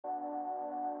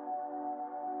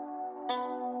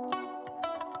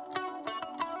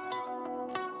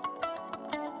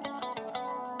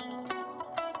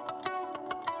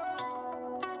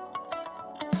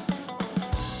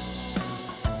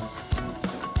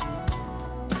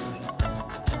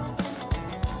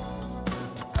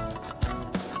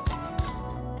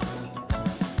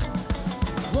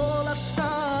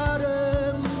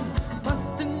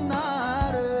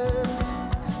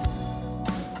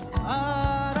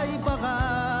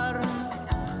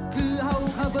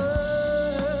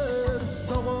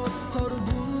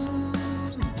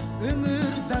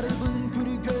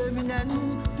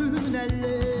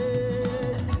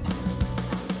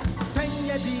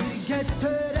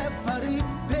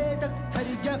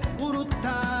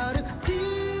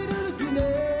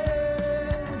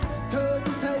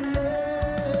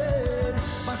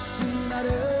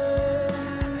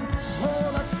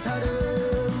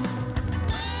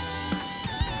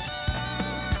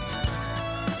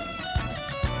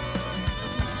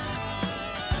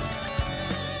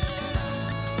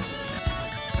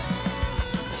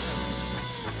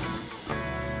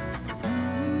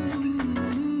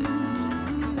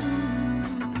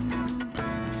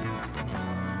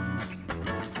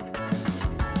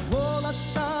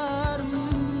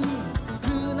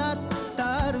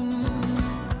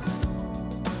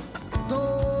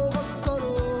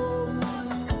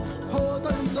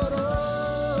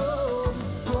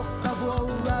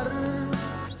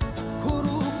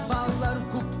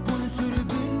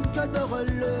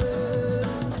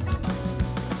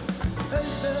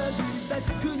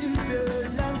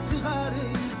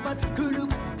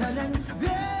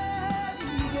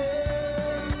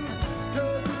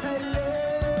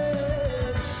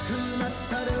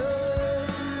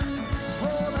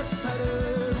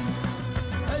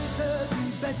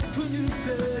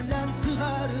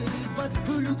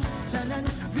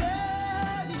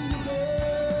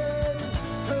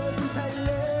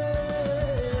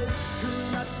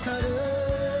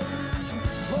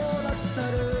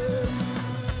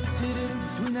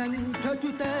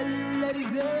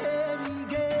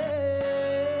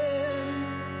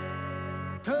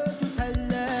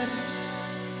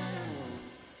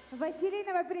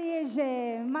Василинова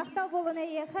приезжая, мақтал болуна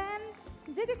ехан,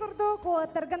 жеди курдук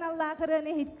оттарган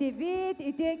Аллахырыны хиттебит,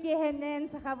 үтө кехенен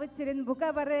сахабыт сирин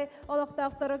бука бары,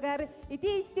 олоқтоқторугар,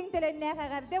 ити истин теленне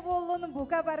қағарде болуын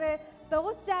бука бары,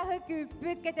 тоғыз чағы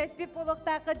күппүт кетеспип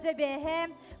олоқтақы жабеhe,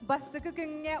 бастықы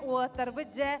күнге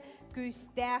оттарбыт жа,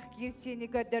 күстәқ кирчини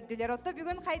көддөрдүлер. Отто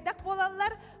бүгін қайдақ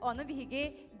болалар, оны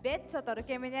биге бет сотору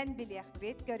кеменен билеқ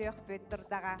бет, көрек бет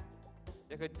тұрдаға.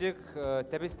 Якутик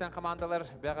табистан командалар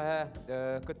бәға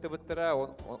күтті бұттыра,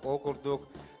 ол күрдік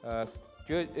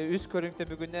үз көріңті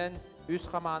бүгінен үз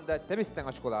команда табистан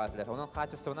ашқола адылар. Оның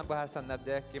қачыстығынан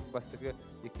бағарсанларда кем бастығы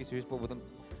 200 бұл бұдым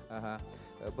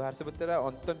бағарсы бұттыра.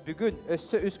 Онтан бүгін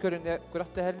өссі үз көріңді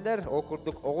күріқті әлілер, ол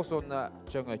күрдік оғыз онына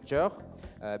чөңі чөқ,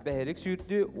 бәхелік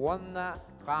сүйірді онына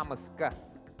қамысқа.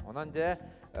 Онан да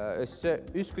өссі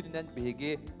үз күнінен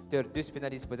бейге 400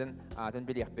 финалист бұдың атын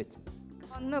білеқ бет.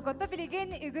 Онны котто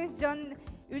билеген үгіз жон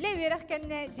үле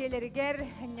верақкенне желергер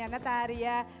няна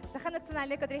тария Саха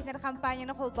национальный көдірехнер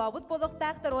компанияны қолбабыт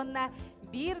болуқтақтыр, онна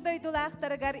бір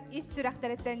дойдулақтарығар ис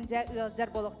сүрақтареттен жа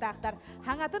ұлжар болуқтақтар.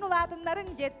 Хаңатын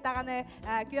ұлатынларын жет тағаны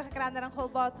күйек экранларын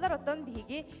қолбабытылар, оттон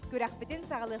бігі көрәқпетін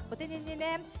сағылықпытын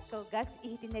еніне қылғас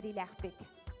ихетінер иләқпет.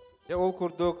 Ол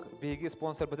күрдік бейгі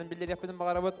спонсор бұдын білдер яқпетін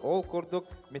бағарабыд. Ол күрдік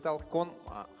Металком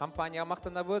компания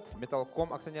мақтана бұд.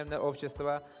 Металком акционерное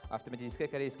общество автоматической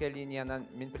корейская линиянан,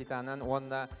 Минплитанан,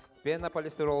 онна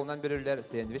пенополистиролынан берілер,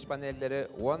 сэндвич панеллері,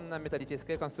 онна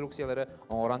металлическая конструкциялары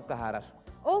оңыран тахарар.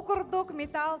 Ол күрдік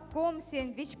Металком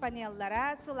сэндвич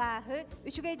панеллара сылағы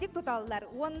үшігейдік тұталылар,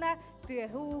 онна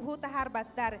тығы ұғы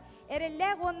тахарбаттар.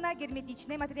 Әрелләг онна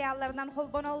герметичный материалларынан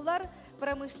қолбоналылар,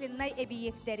 промышленный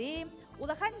объекттері,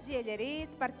 улахан жиелері,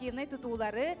 спортивный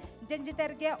тутулары,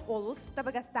 денжетерге олус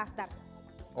табығастақтар.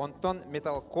 Онтон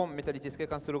Металком металлической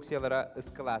конструкциялары,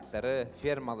 эскалаттары,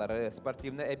 фермалары,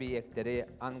 спортивный объекттері,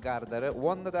 ангардары,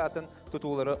 онны да атын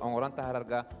тутулары оңыран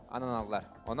тахарарға ананалар.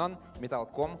 Онон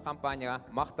Металком компанияға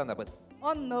мақтана бұд.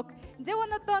 Оннук. Же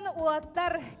онотон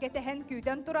уаттар кетехен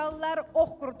күйден тураллар,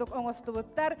 оқ күрдік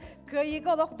оңыстыбыттар,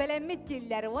 көйігі олық бәлеммет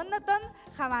келлері. Онотон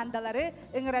командалары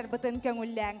үңірар бұтын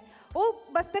көңілләң. Ол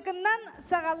бастықыннан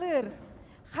сағалыр.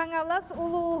 Хаңалас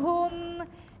ұлуғын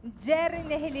жер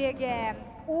нәхілеге,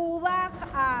 Улақ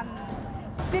Ан,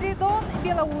 Спиридон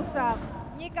Белоусов,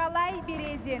 Николай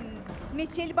Березин,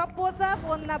 Мичель Бапозов,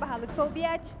 онна бағалық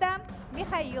Солбиячта,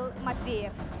 Михаил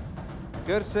Матвеев.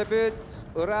 Көрсөбіт,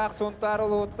 Ирақ сұнтар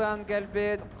ұлуыттан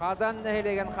кәлбет, қадан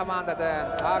нәхелеген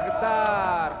командадан.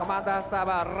 Ағыттар, команда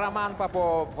астаба Роман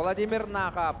Попов, Владимир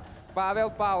Нахов,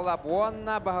 Павел Павлов,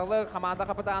 онна бағылы команда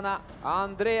капитана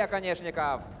Андрей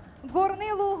Конечников.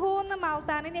 Горный лугун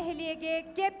Малтаны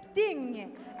нехилеге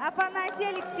Кептин, Афанасий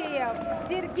Алексеев,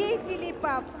 Сергей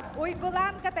Филиппов,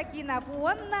 Ойгулан Катакинов,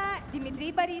 онна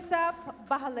Дмитрий Борисов,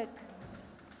 бағылык.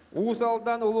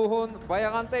 Усалдан улуғын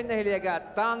баяғантай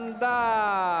нәхілеге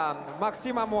Танда,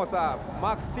 Максим Амосов,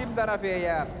 Максим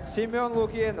Дорофеев, Семен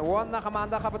Лукин, онна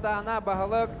команда капитана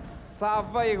бағылык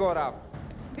Савва Егоров.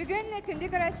 Бүгін күнді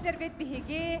көрәшілер бет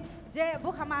біхеге,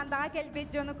 бұл командаға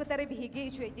кәлбет жоны күтары біхеге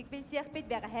үшөйдік білсеқ бет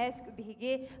бәға әс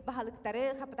біхеге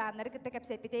бағылықтары, қапытанлары күтті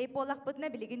кәпсәпетей болақ бұтына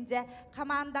білігін жа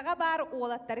командаға бар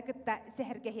олаттары күтті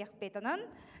сәхірге хеқ бет оның.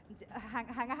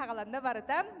 Хаңа хағаланда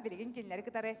барытам, білген келінлері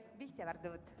күтары білсе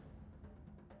барды бұд.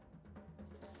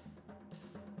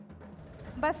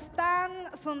 Бастан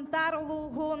сунтар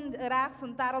улуғын, ұрақ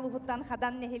сунтар улуғыттан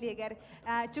қадан нәхелегер.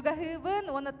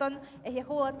 Чугахыбын, онытын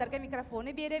әхеқі олаттарға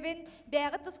микрофоны беревін.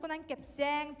 Бәғы тұсқынан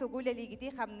кәпсәң, тұғыл әлегіті,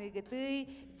 қамныгыты,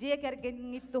 жек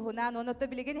әргенгіт тұғынан, оныты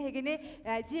білген әгені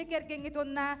жек әргенгіт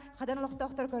онына қадан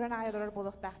ұлықтақтар көрін айдырар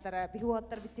болықтақтары. Бігі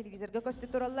олаттар бір телевизорға көсті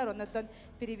тұралар, онытын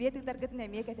приветіктаргытын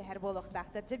әмек әтәхер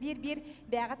болықтақтар. Bir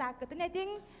бәғы таққытын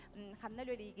әтің,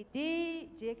 қамнал әлегіті,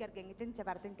 жек әргенгітін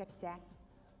чабардың кәпсәң.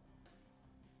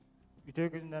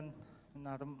 Ütөгүнөн мен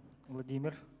атым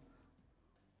Владимир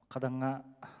каданга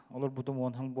олар бутум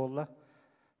онхан болла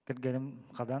келгеним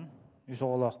кадан үс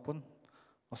оголакпын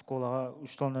осколага 3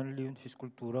 жылдан элибин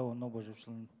физкультура онно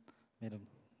божушун мерим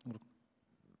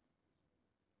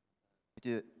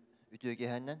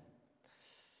Ütөгенен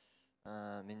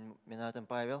мен атым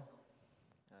Павел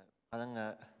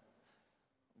каданга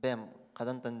бем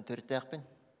кадантан төртөкпүн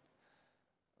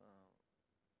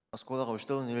осколага 3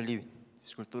 жылдан элибин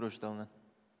физкультура учителна,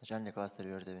 начальный класс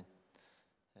территории.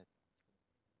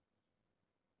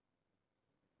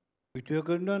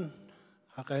 Ütөгүнөн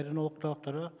хакайрын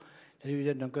октоктора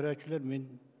телевизордон көрөчүлөр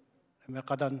мен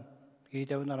кадан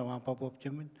кейтебин Роман Попов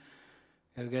жемин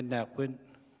келгендакпын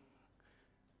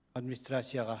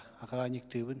администрацияга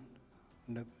охранниктыбын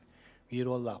бир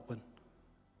боллакпын.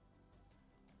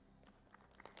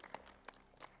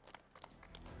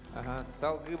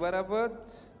 Салгы барабыт.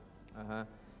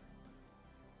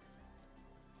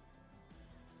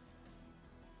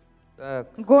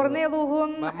 Горный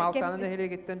лугун Малтаны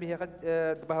нәхелегеттен бейеға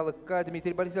бағылыққа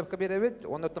Дмитрий Борисовқа беребет,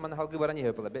 оны оттаманы халқы баран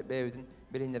ехепіла, бәйбетін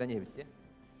берейіндерін ехепетте.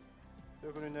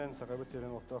 Өкінінен сақабет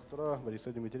серен оқтақтыра,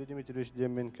 Борисов Дмитрий Дмитриевич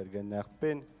демен кәрген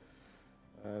әқпен,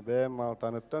 бәйім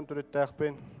Малтаныттан түрітті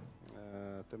әқпен,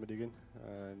 төміреген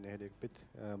нәхелегпет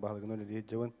бағылығын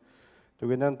өлелейет жауын.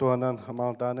 Төгенен туғанан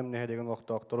Малтаным нәхелеген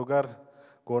оқтақтырығар,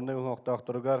 Горный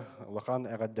оқтақтырығар, Лахан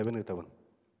әғаддәбін ұтабын.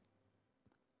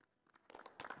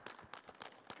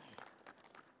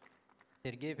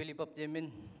 Сергей Филиппов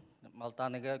демен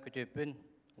Малтаныга күтөппүн,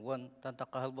 уан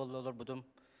тантаққа хыл болдылар бұдым.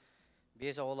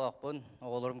 5 оғылақпын,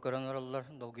 оғыларым көрінер олар,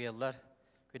 долгиялар.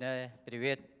 Күнә,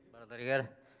 привет, бардарығар.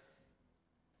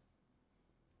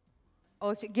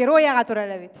 Герояға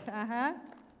тұрар әбет.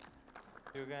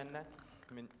 Өгәннән,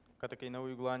 мен катакайна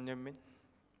уйгуланнем мен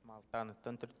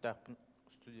Малтаныттан түрттәқпін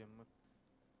студиямын.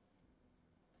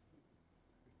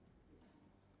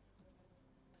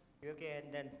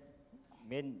 Өгәннән,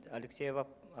 мен Алексеев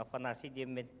Афанасий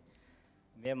демен,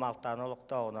 мен Малтаны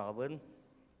олықта оңағыбын,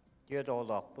 түйеді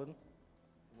олақпын,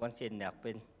 оған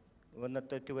сеннәқпін.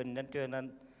 Онытты түгеннен түйенен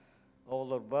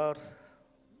оғылыр бар,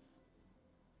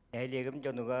 әйлегім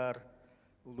жонығар,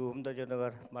 ұлуым да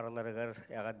жонығар, мараларығар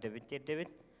әғаддебін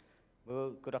тердебін.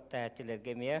 Бұл күрақта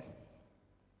әтчілерге мия,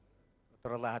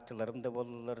 тұрала әтчілерім де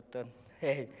болылырдың,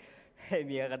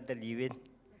 әмия ғаддалейбін.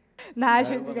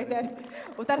 Наашын дегендер.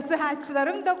 Утарсы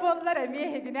хатчыларым да боллар,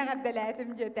 әме хедіне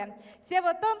ғаддаләтім жетем.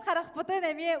 Себоттон қарақпытын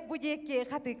әме бұдекі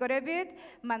қаты көребет,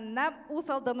 манна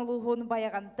усалдан ұлығын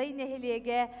баяғантай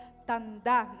нәхелеге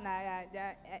танда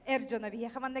әржона бейе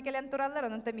қаманда келен тұралар,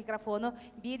 оның та микрофону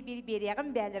бір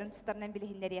яғын бәлерін тұстарынан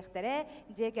білігіндер ектері,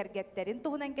 жек әргеттерін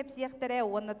тұғынан кепсі ектері,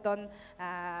 оны тон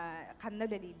қанны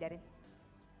өлелейлерін.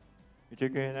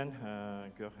 Ütөгенен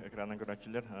экранын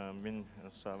көрәтчілер, мен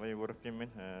Сава Егоров демен,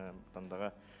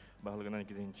 тандаға бағылығынан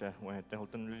кезінше уәйетті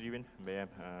ұлтын үлейбін, бәйім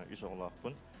үс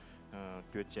оғылақпын,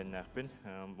 төтсен әқпін.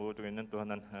 Бұл өтігенен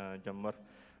туғанан жаммар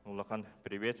ұлаққан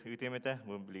привет үтеметі,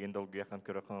 бұл білген долғы яқан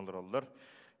көрі қаналар олар.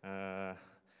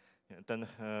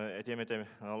 Әтеметі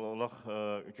ұлақ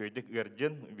үчөйдік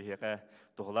үрджін, бейеқа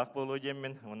тұғылақ болу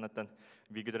демен, оннаттан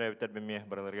бейгідір әвіттер бәме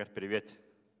бараларғар привет.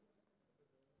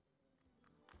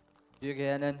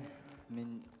 Өгәнен,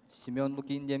 мен Семен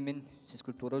Лукин демен,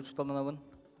 физкультура учителнабын.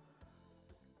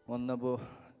 Онна бұл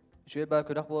үшөй бар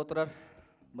көрәк бол отырар,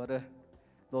 бары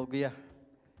долгия.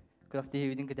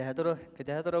 Күрәктәһибидин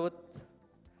китәһә торабыт.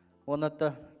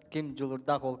 Онатта ким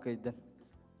җылырда кол кыйды.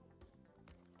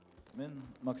 Мен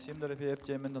Максим Дорфеев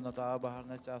темен доната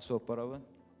баһарна часу паравын.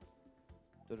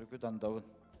 Төрүкү тандабын.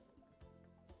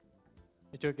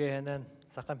 Үтөкеһенен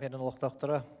сакам пенен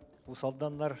олоктоктора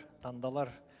усалданлар, тандалар.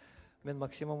 Мен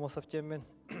Максим Амосов темен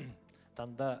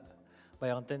танда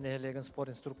баягынтен нехелеген спорт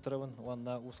инструкторыбын,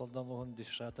 уанна усалданлыгын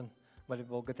дишатын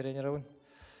волейболга тренеровын.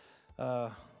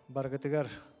 Баргытыгар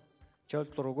чөл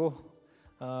туругу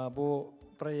бу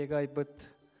проекта айбыт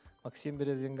Максим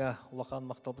Березинга улахан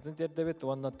макталбытын тердебит,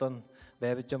 уаннаттан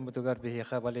бәбит жамбытыгар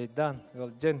бейха балейдан,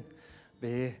 гөлжен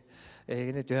бей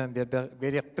эгини төһөн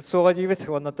берекпит сога жибит,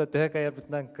 уаннатта төһө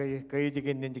кайырбытынан кайы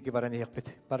дегеннен дики баран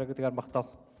ехпит. Баргытыгар мактал.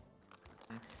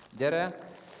 Дәрә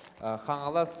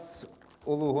хаңалас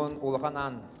улуғын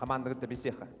улаханан командагы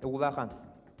бисеха. Улахан.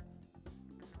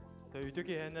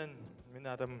 Үтөкеһенен мен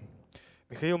адам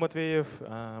Михаил Матвеев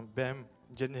бәм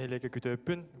жәрнәһелеге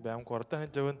күтөппүн, бәм кортан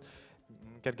жабын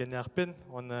кергеннәкпен,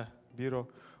 оны бюро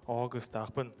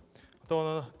огыстакпын.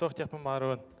 Оны тохтякпын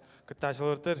барыбын.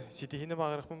 Кытташылыртыр ситихине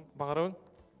багырыбын.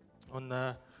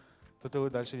 Оны тотылы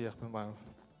дальше якпын барыбын.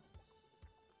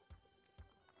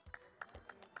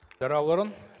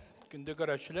 Дараларын күндө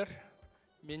көрөчүлөр.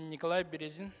 Мен Николай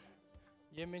Березин,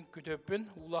 емен күтөппүн,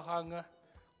 улахаңы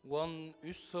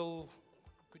 13 жыл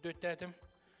күтөттәтим.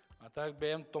 Атак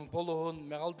бәйім томполуғын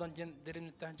мәғалдан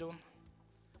дерінеттен жауын.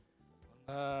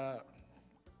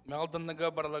 Мәғалданныға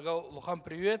барлыға ұлған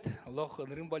привет. Аллах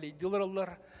нырын балейділер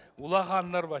алар.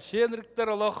 Улағанлар башы нырықтар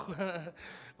Аллах.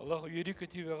 Аллах үйері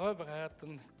көтейбеға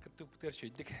бағаяттың күттік бұтер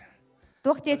шөйдік.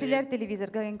 Тоқтетілер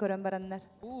телевизорға ген көрін баранлар.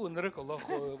 Нырық Аллах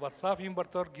WhatsApp ең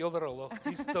бартар гелдер Аллах.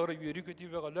 Тейстауры үйері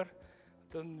көтейбеғалар.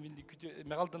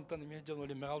 Мәғалдантан еме жан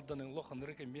оле мәғалданын Аллах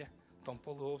нырық еме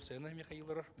томполуғып сәйіна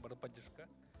Михаилар бары паддышқа.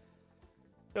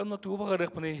 Яна туба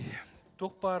гарыкмыны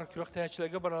токпар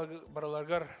күрәктәчләргә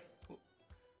бараларгар.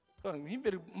 Мин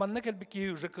бер манна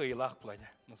кәлбики уже кыйлак плане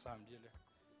на самом деле.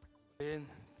 Мен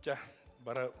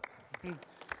бара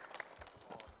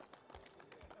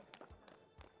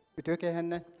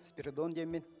Үтөкеһеннән Спиридон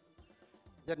демин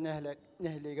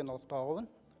нәһлеген олтагын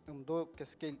умдо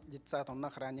кескел дитсатонна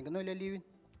хранигын өлелибин.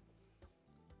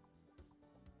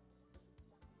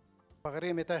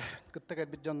 Багырым ета кыттыгар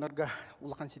бит жаннарга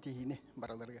улахан ситихине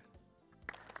бараларга.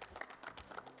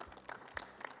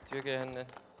 Үтөкеһеннән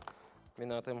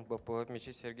мен атым Бапов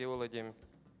Миссия Сергей Владимирович.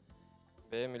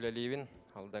 Бәм өлелибин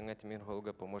алданга тимир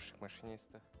холга помощник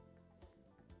машиниста.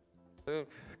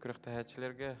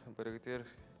 Күрәктәчләргә бергәтер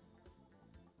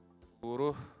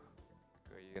буру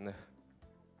кайыны.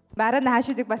 Бары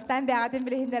нахашыдык бастан бәгатын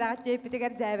билеһиндер агатчы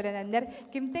питигер жайбыреннер.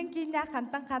 Кимтен киня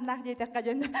кантан каннах дейте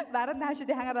кажын. Бары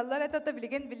нахашыды хаңараллар этото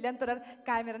билген билен турар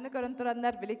камераны көрөн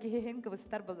тураннар биле киһин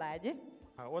кыбыстар булады.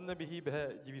 Онна бихи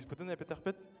бе дивизбытын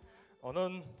эпетахпет.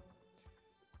 Онун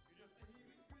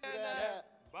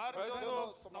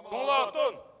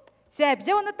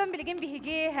Сәбже онуттан билген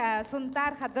бихиги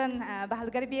сунтар хадын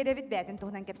бахалгар беребит бәтин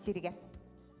туһунан кепсиригер.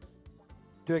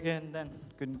 Төкенден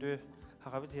күндү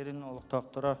хагабит ерин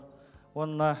олуктоктора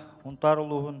онна унтар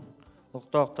улугун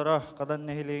олуктоктора кадан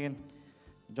нехилеген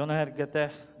жона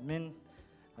эргете мен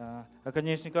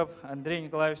Аконечников Андрей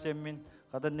Николаевич мен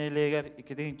кадан нехилегер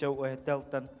 2-нче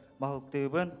уэттелтен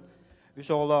махылтыбын үч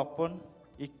оглакпын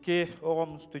 2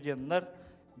 огом студенттер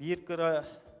 1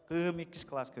 2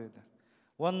 класс кыйды.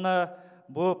 Онна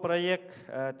бу проект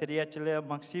терячиле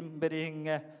Максим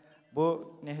Березинге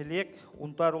бу нехилек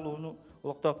унтар улугун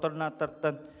олуктокторун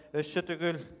аттартан өссө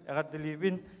түгүл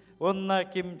агардилибин онна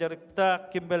ким жарыкта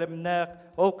ким белемнак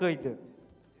ол кыйды.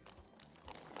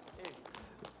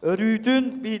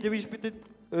 Өрүдүн бийдебиспитин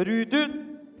өрүдүн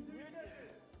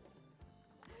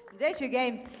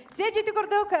Дэшүгейм. Сепжети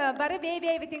көрдік бары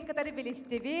бей-бей бітін кытары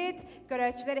білістебет.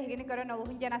 Көрәтшілер егені көрін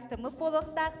олығын жанастымы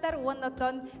болуқтақтар,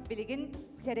 оннотон білігін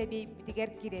сәребей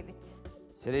бітігер керебет.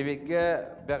 Сәребейге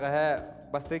бәғаға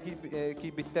басты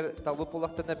кейбеттер талбып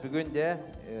болуқтарына бүгін де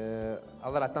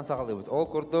алар аттан сағалы бұд. Ол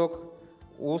көрдік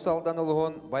уыс алдан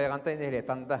олығын байғантай нәйле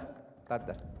танда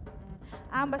таддар.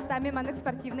 Амбастами манық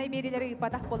спортивный мерилері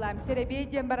ипатақ болам. Сәребей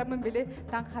дем барамын білі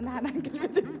таңқанағанан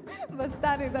келбедім.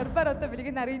 Бастаныңдар бар ота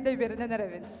білген арыйдай берінен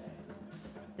әрәбін.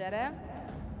 Жәрі.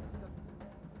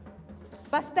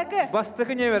 Бастықы.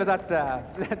 Бастықы не берді атта?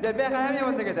 Дәбәқ әме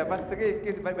онды кеді. Бастықы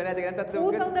бәлі деген татты.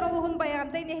 Уысалдар олығын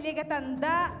байғантай нәхілеге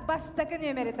танда бастықы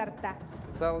нөмері тартта.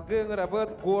 Салғың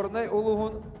рабыт горнай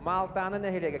олығын малтаны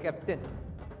нәхілеге кәптен.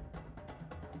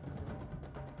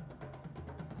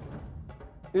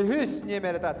 Үхіс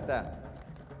немері татта.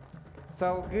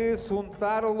 Салғы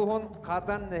сунтар олығын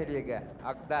қадан нәхілеге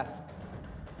ағдар.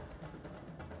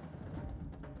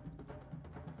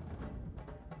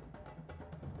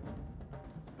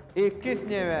 Ikkis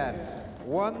never.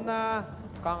 Onna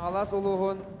kangalas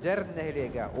uluhun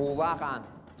jernehilege ulaqan.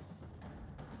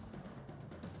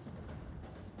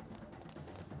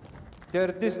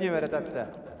 Dördüz never tatta.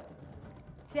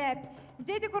 Сәп,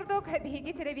 жейді күрдік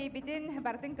бігі сіребей бітін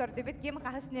бардың көрді біт кем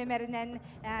қағыс нөмерінен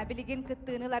білген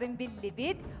күттіғыныларын білді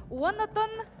біт.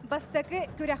 Онытын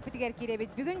бастықы көрәқ бітігер кере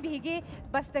біт. Бүгін бігі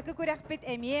бастықы көрәқ біт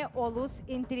әме олус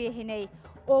интрехіней.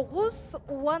 Оғыз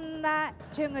онна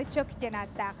чөңі чөк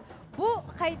тенаттақ. Бұ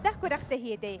қайдақ көрәқті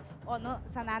хедей, оны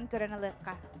санан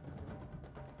көрініліққа.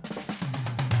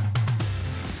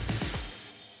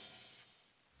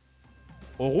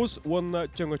 Оғыз онна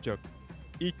чөңі чөк.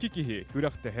 Икки кихи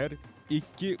күрәқтәһәр,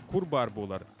 икки кур бар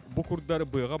болар. Бу курдар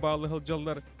быға бағылы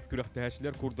хылжаллар,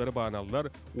 күрәқтәһәшілер курдары бағаналар,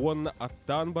 онна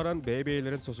аттан баран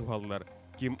бәй-бәйлерін сосуғалылар.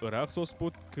 Ким ырақ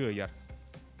соспут кыяр.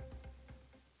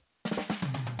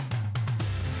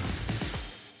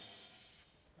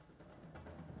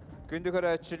 Күнді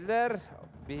көрәтшілер,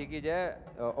 бігеде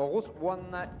оғыз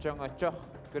онна чөңі чөк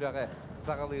күрәғі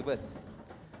сағылы бұд.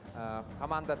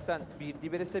 Командаттан бірді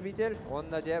бересті бейтел,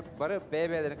 онына де бары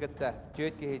бәй-бәйлерін күтті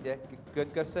түйет кейде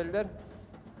көн көрсөлдер.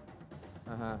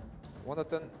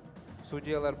 Онытын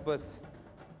судьялар бұд.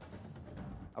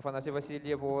 Афанасий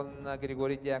Васильев, онына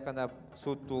Григорий Дьякона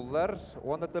судтулар.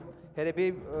 Онытын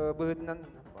әребей бұғытынан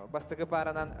бастығы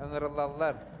барынан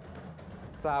ұңырылалар.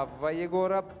 Савва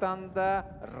Егораптан да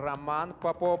Роман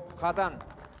Попов қадан.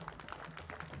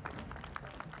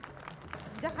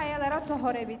 Жақаялара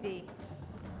соғыр әбедей.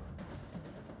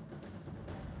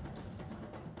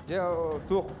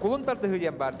 Кулын тарды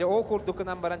хүден бар. Ол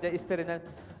күрдікінен баран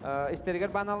истерігер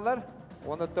баналар.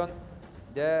 Онытын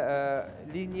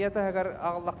линия тағығар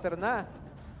ағылақтарына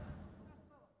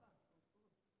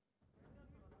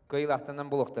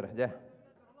көйлақтынан бұлықтыр.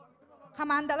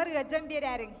 Командалар ғаджан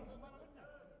берәрің.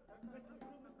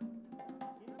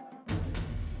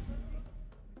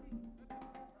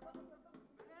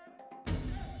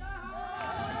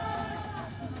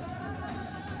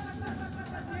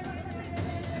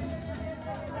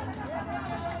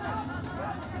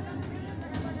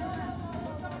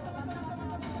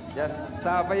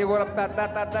 Савва Егоров тар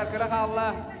кырақ алла.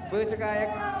 Бұчық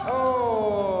айық.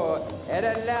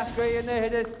 Әрәлләқ көйіні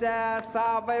хедесті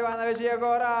Савва Иванович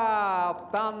Егоров.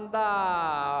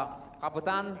 Танда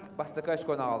қапытан басты көш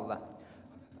көна алла.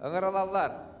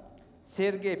 Үңіралалар.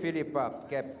 Сергей Филиппов,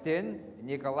 кәптен,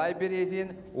 Николай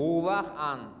Березин, Улақ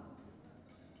Ан.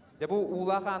 Бұл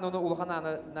Улақ Ан, оны Улақ Ан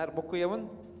бұққыйымын?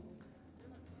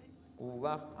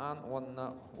 Улақ Ан, оны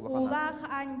Улақ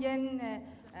Ан ген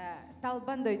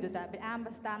талбан дойду да, бір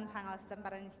әмбістан қаңалыстан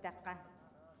баран істәққа.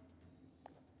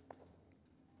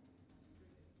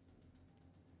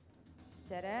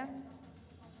 Жәрі.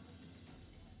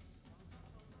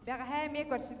 Бәғі әме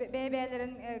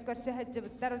бәйбәлерін көрсі әджі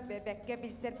бұттар бәкке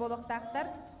білсер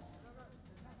болуқтақтар.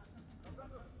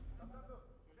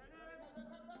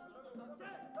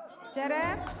 Жәрі.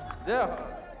 Жоқ.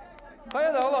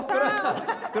 Қайда олық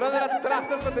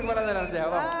трактор бұндың баран әрінде.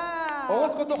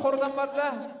 Оғыз күті қордан барды,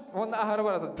 оны ағары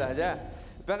бара тұтты.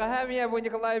 Бәға әмия бұл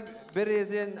Николай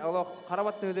Березин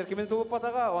қарабатты өдер кемен тұлып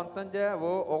батаға, онтан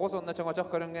оғыз онына чоңа-чоқ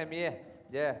көрінгі әмия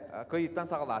көйіттен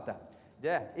сағылаты.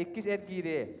 Еккіз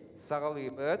әргейре сағылы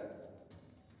бұд.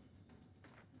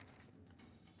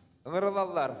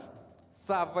 Үңірылалар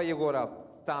Савва Егоров,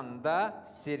 Танда,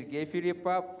 Сергей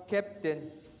Филиппов,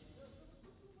 Кептен.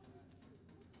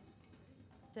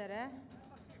 Жәрі.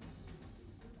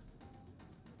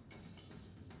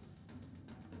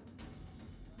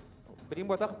 Бірін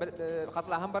ботақ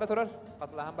қатылаған бара тұрар.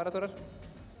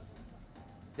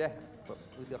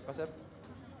 Үдек қасап.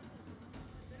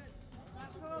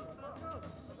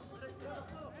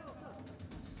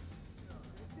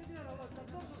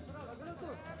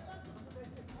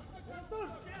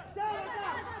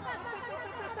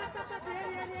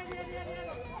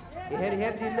 Her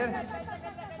değiller.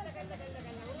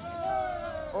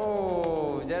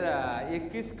 Жада,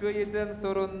 екіз көйетін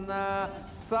сұрынна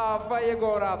Савва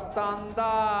Егоров танда.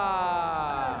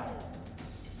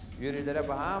 Үйрелері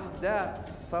бағам да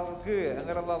салғы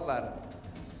ұңырылалар.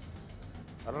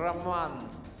 Роман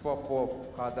Попов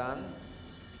қадан.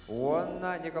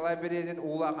 Онна Николай Березин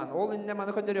улақан. Ол үнне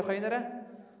маны көндері қайынары?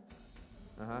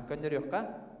 Көндері өққа?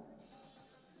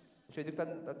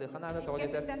 Шөйдіктен тадыққан ады қауын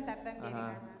етер? Кептен тардан беріға.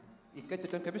 Икке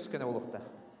түтін көбіс көне олықта.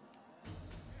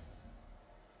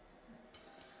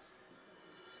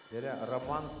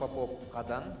 Роман Попов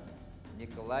қадан,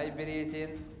 Николай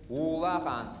Березин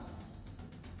улақан.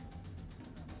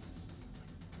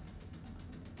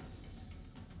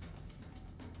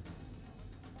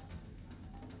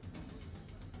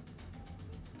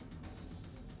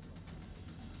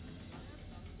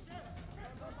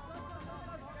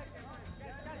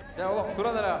 Ya Allah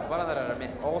turadara baradara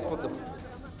men Oğuz kurduk.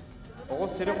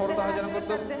 Oğuz seri korda hajanı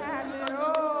kurduk.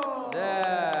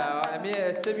 Ya emi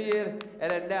esbir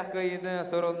erellah kıyını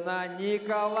sorunna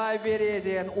Nikolay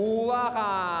Berezin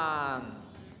Ulahan.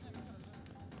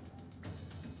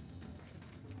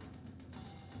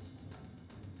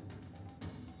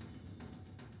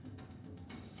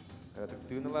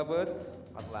 Tüyünü labıt,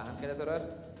 atlahan kere durar.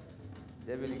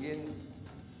 Ya bilgin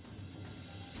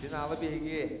finalı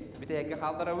bilgi bir teke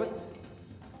kaldırabıt.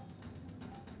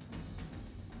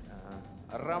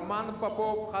 Роман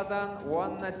Попов қадан,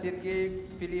 Уанна Сергей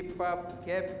Филиппов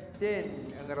кептен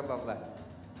ыңғырылалар.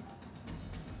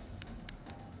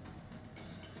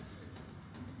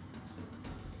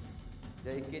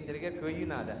 Ja ikkenlerге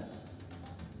көйін ады.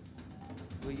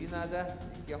 Көйін ады,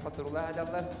 ikкен қатырула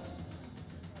адалар.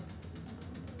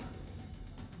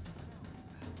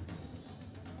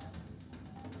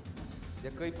 Ja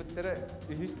көйпіттірі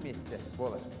үхіс месті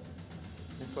болар.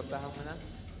 Мен қоттағым мұнан.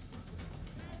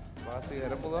 Басы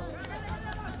ерім бұлы.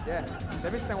 Ja,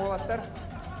 дәбістен олаттар.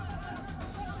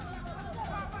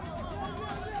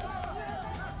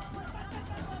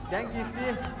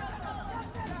 Дәңгесі.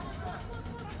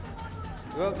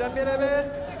 Өлден беребет.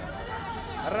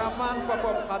 Роман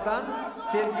Попов қадан,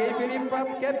 Сергей Филиппов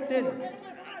кептен.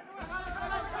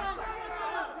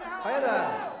 Қайда?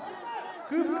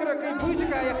 Күп-күрекей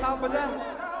бұйчық айы қалбыда.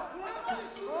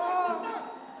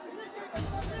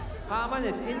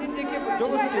 Қаманес, ендіндеке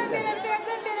жолы сүреді.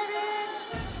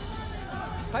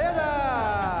 Қайда?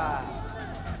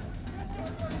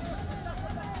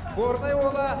 Борнай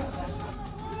ола.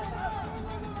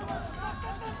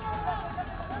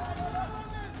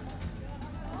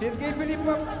 Сергей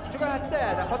Филиппов juga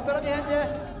ada kotoran hanya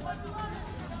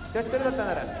tetap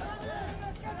tanara.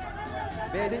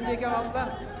 Bedin jika Allah.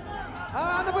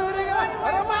 Anu berikan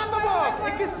Roman Popov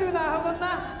ikistina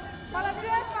halana.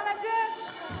 Молодец, молодец.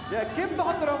 Ya kim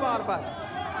kotoran var bak.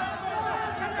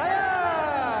 Aya.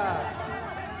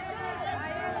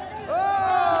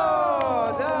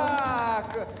 Oh, dak.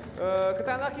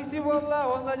 Ketana kisi bolla,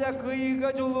 onda ja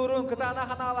kıyıga julurun, ketana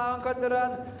kanalan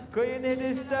kotoran. Kıyın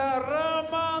hediste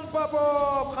Roman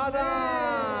Popov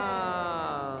kadan.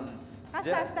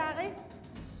 Asastağıy.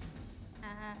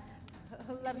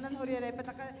 Hıllarından huriyere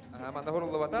pataka. Manda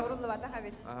hurullu bata. Hurullu bata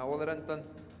habit. Olarantan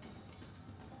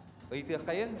ıyti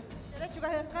kayın. Jere juga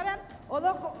hırkaram.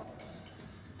 Olo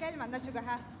gel manda juga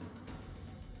ha.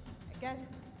 Gel.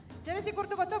 Jere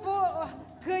tikurdu goto bu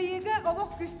kıyıga olo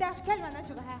küstağ gel manda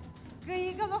juga ha.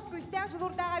 Kıyıga olo küstağ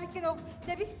julurdağa bitken o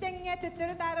tebistenge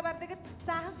töttörü tarı bardıgıt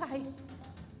sahın kayı.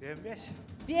 Bembes.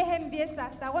 Bembes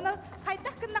sasta. Onu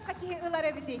kaydak kınna kaki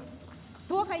ılara biti.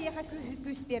 Tuğ kayıga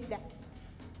küs berdi.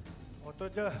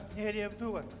 Otoda nereye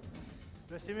yaptığı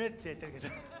Resimet yeterli.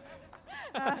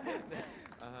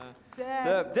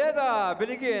 Deda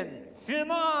bilgin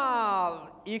final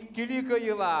ikkili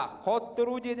kıyıla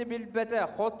kotturu deni bilbete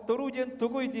kotturu den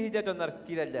tuguy dihide döner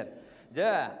kireller.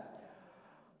 Ja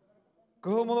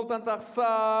kıhımılıktan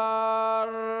taksar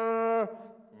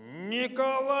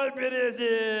Nikolay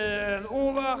Berezin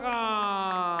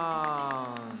Ulahan.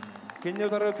 Kendileri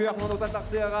tarafı kıyakmılıktan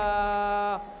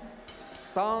taksıyağa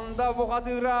Tanda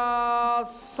Bukadıra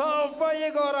Safa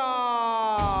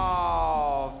Yegorov.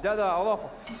 Jada Allah.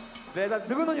 Beda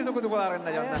dıgının yüzü kudu bularında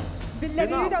yanına.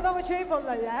 Billahi de adamı şey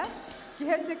bolla ya.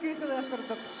 Ki her seküyüsü de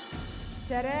kırdık.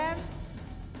 Çerem.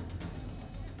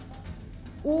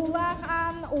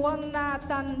 Ulahan onna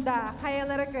tanda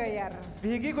hayaları kıyar.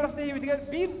 Bigi kurakta iyi bitiger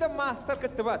bir de master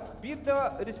kıtıbat. Bir de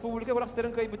reспублика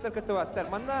kuraktarın kayıbıtlar kıtıbatlar.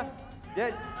 Manna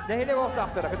dehile vakti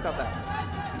aktarı kıtıbatlar.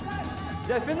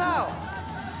 Ja final.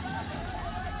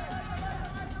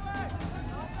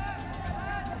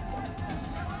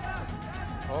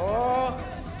 Oh,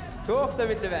 çok da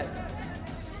bitti ben.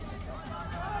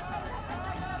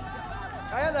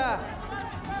 Ayada.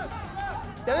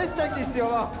 Tebessüm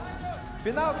kesiyor.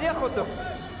 Final diye koydum.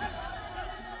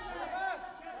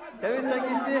 Tebessüm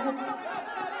kesiyor.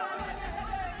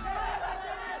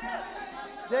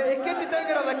 Ya ikinci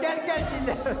döngür Allah gel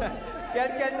diller.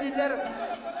 Gel diller.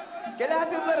 Gel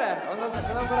hatırlara. Ondan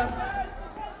sonra bırak.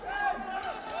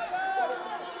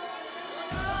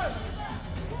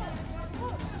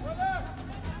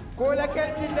 Kola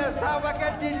diller, sağba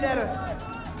diller.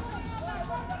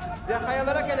 Ya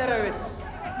hayalara gelir evet.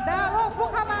 Daha bu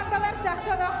komandalar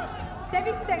çakşalak.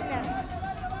 Tebistengler.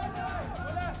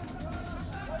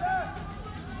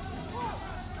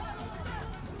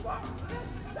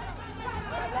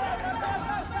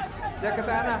 Ya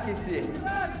ketana kisi.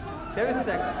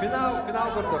 Tebisteng,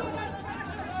 final kurduk.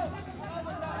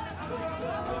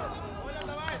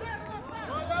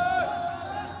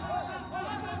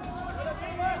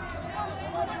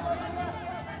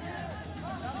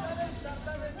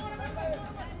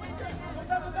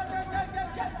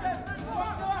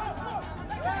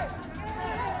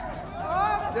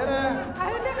 Jere.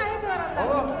 Ahide barallar.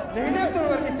 Oh, nehilek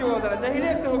tuğgar kisi oldular.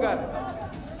 Nehilek tuğgar.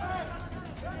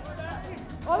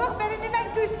 Oğlum berini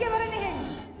ben küske barın ihin.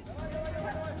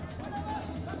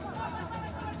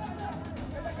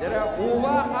 Jere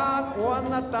uvahan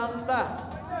uanna tanda.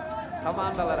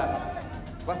 Komandalara.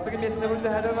 Bastığı mesine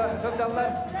burada hadi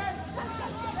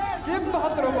kim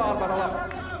tahattır o bağır baralar?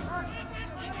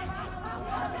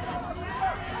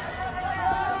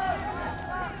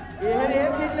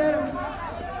 Her diller.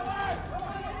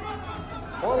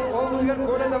 Olmuyor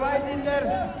gole davay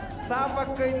diller.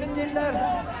 Sağpak kıydın diller.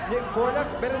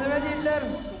 Golak bereneme diller.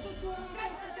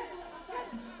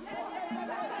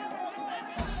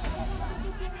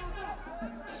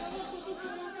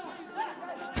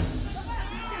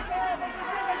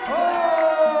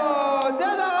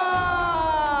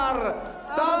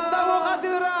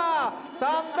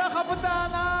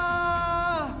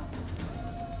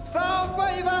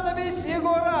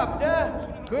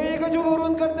 Kıyıga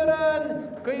julurun kırdıran,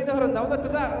 kıyıda hırında, onu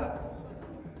tutak.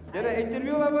 Jere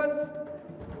interview abad.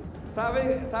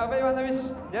 Sabay Ivanovic,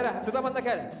 jere tutamanna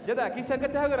gel. Jeda,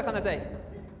 kisarga taha gara kanatay.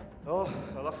 Oh,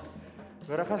 Allah.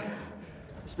 Gara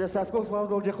spesiaskos mau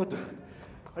dol jakut.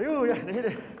 Ayo ya,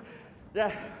 nehir.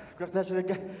 Ya,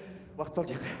 kırtaşlarga vaqt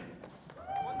olacak.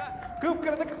 Köp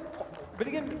kırdık.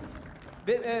 Bilgin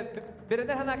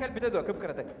berender hana gel bitedo, köp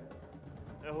kırdık.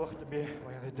 Ya vaqt be,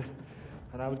 mayanaydı.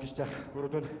 Ana bir kişi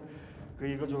kurudun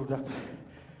kıyıga joldak.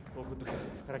 Okuduk.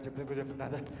 Karakterden gözüm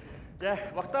nada. Ya,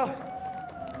 vaqt al.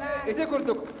 Ete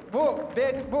kurduk. Bu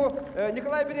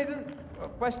Nikolay Berezin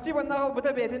почти vannağı bu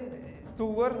da betin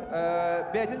tuğur,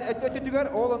 betin ötütüger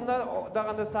oğlundan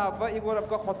dağında sabba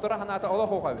Igorovka xottora hanata ola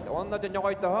xoğabit. Onunla dönüyor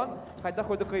aytahan, kayda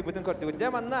koyduk kıybıtın kırdık.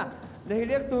 Demanna,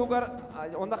 nehilek tuğur,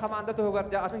 onda kamanda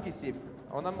tuğur da atın kisip.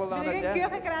 Ondan bolağında da. Bilgin köy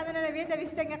ekranına ne de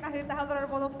bistenge kahıta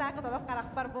hazır bolup takıda da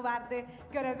karakter bu vardı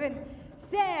görevin.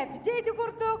 Sep, jeydi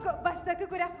kurduk, bastaki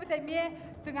kurak bitemiye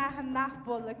tüngahınnak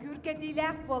bolla,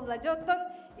 kürketilak bolla. Jotton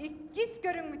ikkis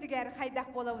görünmütüger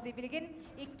haydak bolla bu bilgin,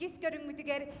 ikkis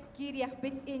görünmütüger kiriyak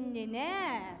bit innene.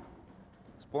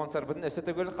 Sponsor bunun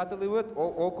ösötөгөл katılıyıt,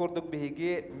 o kurduk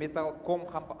bihigi Metalcom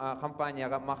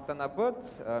компанияға мақтанабыт.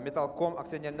 Metalcom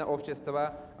акционерное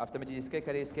общество автоматической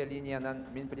корейской линиядан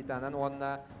минплитанан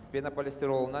онна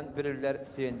пенополистиролынан бірілер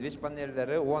сэндвич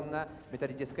панеллері, онна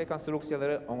металлической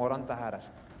конструкциялары оңоран тахарар.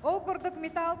 O kurduk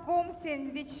Metalcom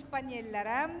sandwich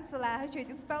panelleri, silahı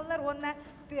çöydük tutallar, ona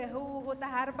tığığı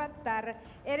taharbattar.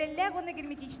 Ereller onu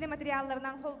герметичный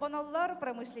материалlarından kolbanollar,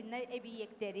 pромышленный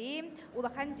объекттери,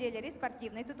 улахан jeleri,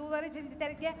 спортивный tutuları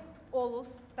jenditerge olus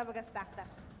tabagastaqtar.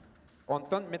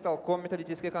 Ondan Metalcom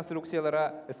металлической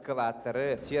конструкциялары,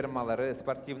 эскалаторы, фермалары,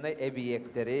 спортивный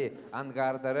объекттери,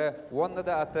 ангардары, онна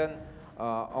да атын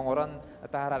оңоран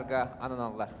tahararga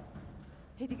ananallar.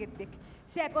 Hedi gittik.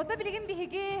 Sep, ota bilgin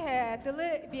bihigi tılı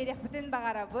berek bütün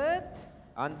bağarabıt.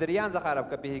 Andriyan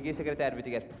Zakharovka bihigi sekreter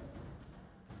bitiger.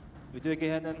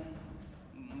 Ütüekehenen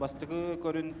bastıkı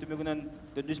körün tümügünen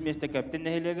 400 meste kapten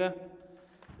nehelege,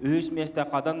 300 meste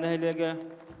kadan nehelege,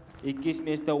 200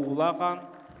 meste uğlaqan,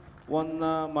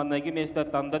 onna managi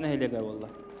meste tanda nehelege valla.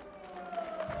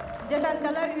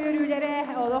 Jatandalar üyürülere,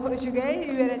 oğlaq üçügey,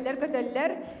 üyüreller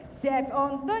köteller. Sep,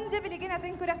 ontonca bilgin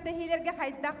atın kürektehilerge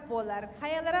haydak bolar,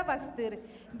 hayalara bastır.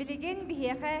 Bilgin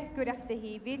bihege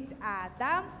kürektehibit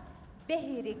adam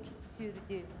behirik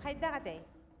sürdü. Haydak adey.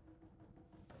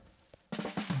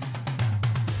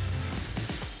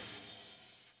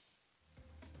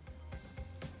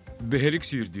 Beherik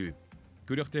sürdü.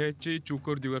 Kürektehetçi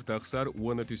çukur düver taqsar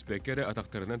uana tüspekere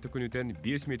ataqtarından tükünüten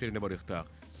 5 metrine barıqtaq.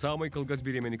 Samay kılgaz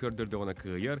biremeni kördürde ona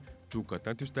kıyar,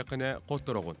 çukattan tüstakına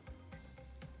qottoroğun.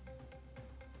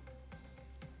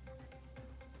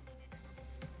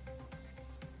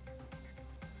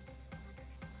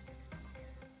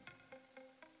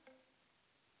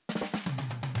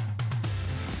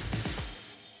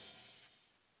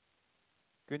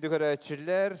 Gündük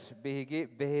öğretçiler bihigi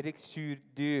beherik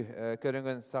sürdü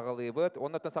körüngün sağılıyıbıt.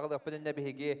 Ondan sağılıyıp bidinne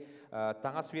bihigi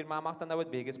taŋas firma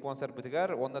maqtanabıt, bihigi sponsor bitigar.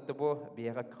 Ondan da bu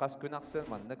bihiga kas gün aqsın,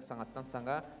 manlık sanattan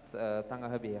sağa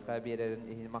taŋağı bihiga bererin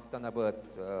ihin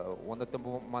maqtanabıt. Ondan da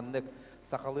bu manlık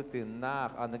sağılı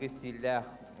tığnaq, anıgı stillaq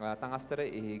taŋastırı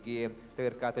ihigi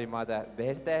tığırka toymada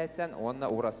behes tähetten,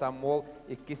 ondan uğrasam mol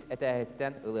ikkis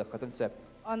etähetten ılıqatın söp.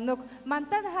 Onuk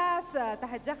mantan has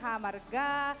tahajja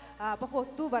khamarga,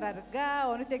 pakhotu bararga,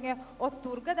 onu tenge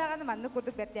oturga dagan mannu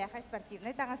kurduk berteha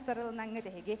sportivne tagastarılnange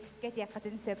tehege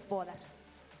ketiyakatin sep bolar.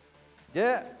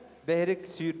 Je beherik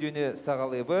sürdüğünü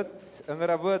sağalıbıt,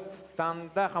 ıngırabıt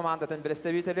tanda komandatın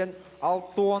представителен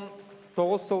Алтон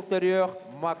 9 сылтырıyor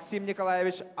Максим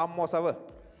Николаевич Аммосовы.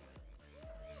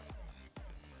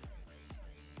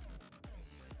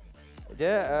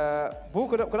 Bu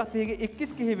kuraktegi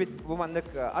ikkiz kihibit bu mandık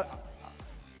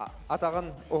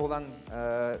atağın oğlan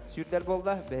sürtler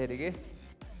bolda beherigi.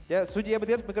 Судья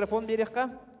бедер микрофон берекка.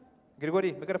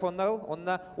 Григорий микрофонны ал,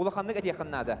 онна улаханнык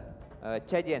этияқыннады.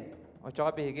 Чайден.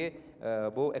 Очаға беге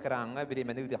бұл экранға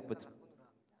беременді үдек бұд.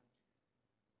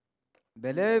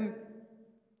 Бәлем.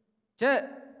 Ча.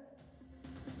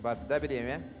 Бадда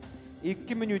береме.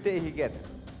 2 минута ехигер.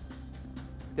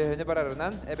 Төхіні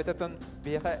барарынан, әбетаттан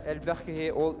бейқа әлбәқ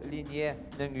кеге ол линия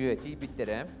нөңгіе тей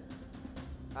біттері.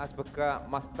 Асбыққа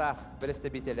мастақ білісті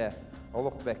бітелі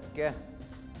олық бәкке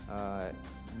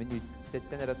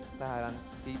минуттеттен әрі тағаран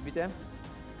тей біті.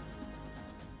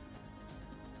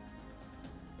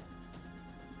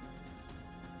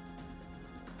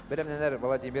 Білімненер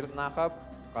Владимир Нақап,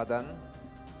 қадан.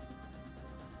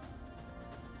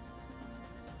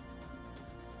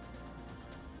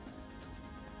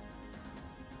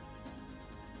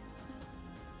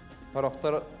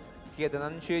 Хорохтар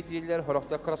кеденан үшөй дейлер,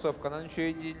 хорохтар кроссовканан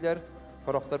үшөй дейлер,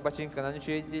 хорохтар бачинканан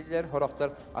үшөй дейлер,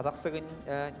 хорохтар атақсығын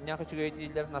няқы үшөй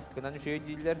дейлер, наскынан үшөй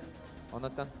дейлер.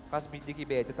 Онытан қас білдігі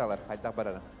бәйті талар, қайдақ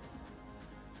барарым.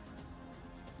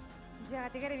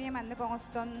 Жағатығар еме мәнді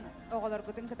қоңыстон оғылар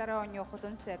күтін кітары оң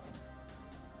yoqutun сөп.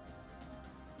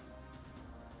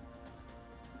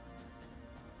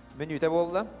 Минута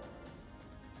болды.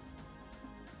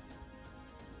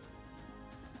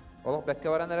 Олық бәкке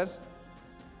баран әрір.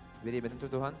 Береметін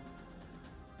тұтуған.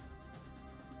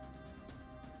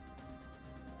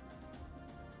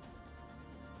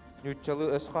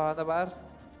 Нүтчалы өз қағаны бар.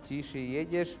 Тиші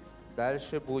едер,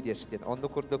 дальше будеш. Онды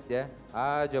күрдік де,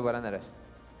 жа баран әрір.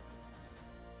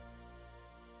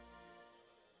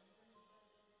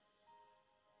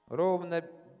 Ровна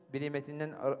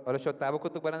береметінен расчеттабы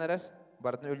күттік баран әрір.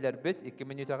 Бардың өлілер бүт, 2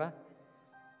 минутаға.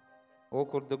 О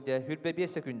күрдік де, хүрбе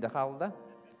 5 секунда қалды.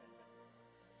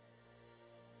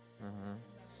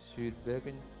 Sürbe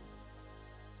gün.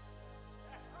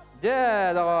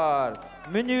 De doğar.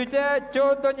 Minüte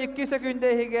 12 sekunda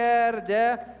higer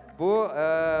de bu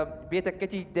betekke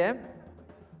tiydi.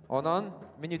 Onun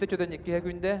minüte 12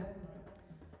 sekunda.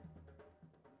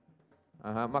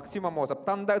 Maksimum olsa.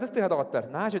 Tanda ıdıstı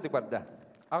hadoqatlar. Naha şöydük barda.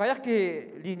 Ağayak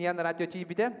ki liniyan radyo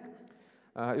tiybide.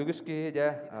 Ügüs ki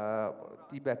de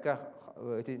tiybekka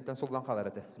etinten soldan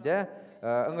qalarıdı. De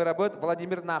ыңырабыт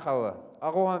Владимир Нахауы.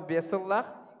 Ағуан бесыллақ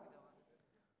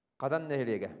қадан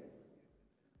нәхелеге.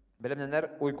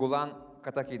 Білімненер Уйгулан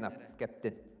Катакинап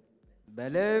кәптін.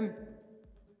 Бәлем.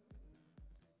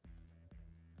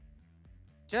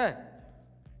 Ча.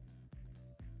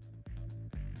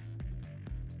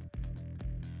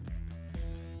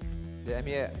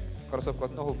 Әме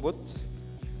кроссовкатын оғыл бұд.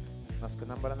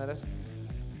 Наскынан баран әрір.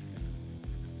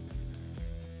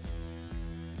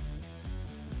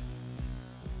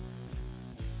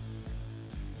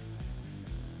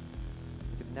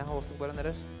 Ne hostuk baran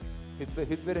erer?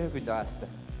 Hütberi hükünde astı.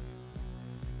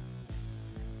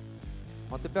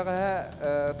 Montepeğe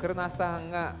kırın astı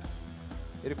hanga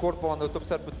rekord boğanda utup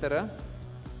sarpıtları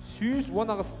 110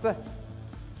 ağıstı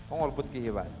oğul but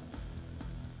gehi var.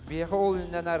 Beğe ol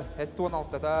ünlener hetti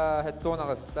 16'da, hetti 10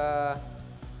 ağıstı,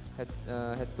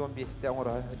 hetti 15'te oğul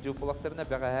cüp olaklarına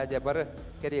beğe de barı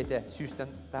kereyete 100'ten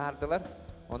tahardılar.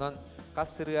 Onun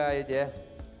kasırı ayı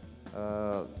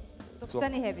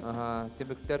Tupsan ihe bit.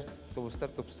 Tümükler, tubuslar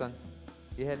tupsan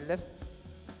iheller.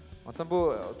 Ondan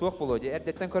bu tuğuk buluyor.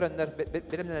 Erdetten körenler,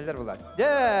 benimle neler bular.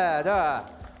 Da.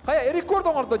 Kaya rekord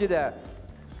oğurdu dedi.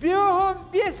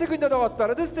 5 sekunda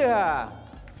doğatlar. Dızdı ha.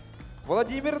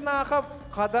 Vladimir Nakap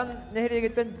kadan nehriye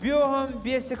gitten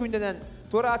 5 sekundadan.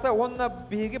 Tora ata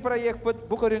onunla bilgi proyekt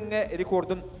bu körünge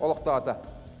rekordun olukta ata.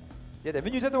 Dedi.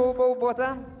 Minüte de bu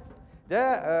ata.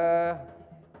 Da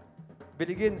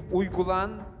bilgin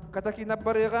uygulan Katakinap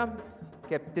barıga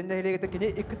kapten nehlegete kine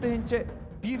 2 tınca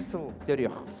 1 sıl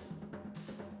törüyor.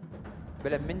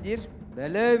 Belem mindir.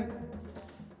 Belem.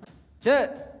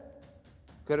 Çe.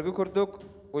 Körgü kurduk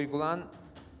uygulan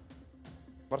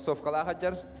Varsovkala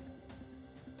hajar.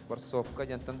 Varsovka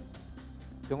jantan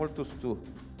köngül tustu.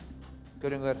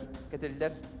 Körüngör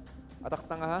ketiller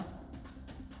ataqtan aha.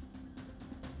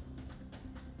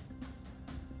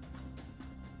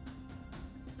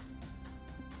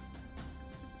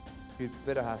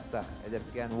 Hüpper hasta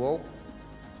ederken wow.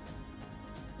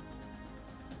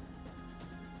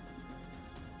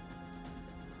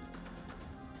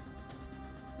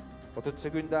 Otuz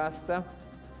sekunda hasta.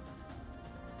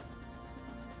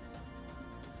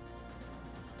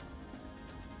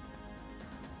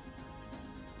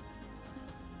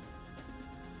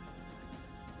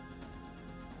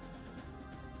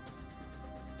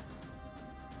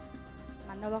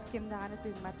 Manolok kim dağını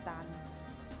tüymattan.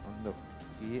 Anladım.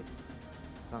 İyi.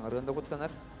 Sanırında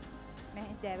kutlanır.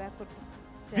 Mehdeber kurdum.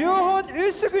 Biyahon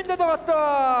 3 sekünde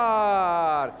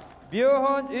doğatlar.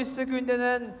 Biyahon 3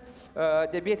 sekündenen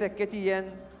de bir tekketiyen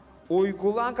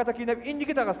uygulan katakinep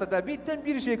indiki tağıstada bitten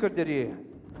bir şey körderi.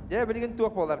 De bilgin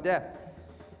tuğuk bolar de.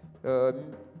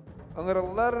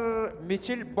 Angırlar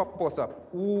miçil bapposap.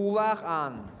 Uğlaq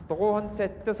an. Toğun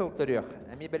sette sıltırıyor.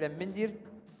 Emi belem mindir.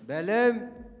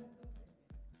 Belem.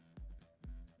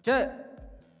 Çe.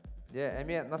 De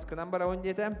emi naskınan bara on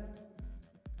diyetem.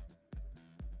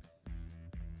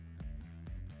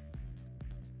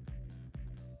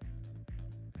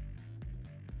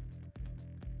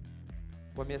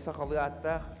 Помеса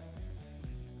халыаттах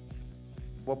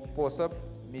боппосап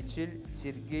Мичил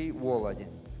Сергей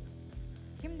Володин.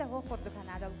 Kim de o kurdu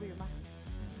kanadal buyuma.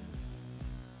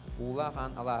 Uğla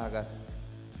kan Allah'a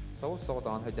Savuz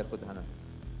soğutan hajar kudhana.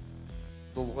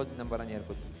 Dulgud nambaran yer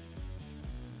kud.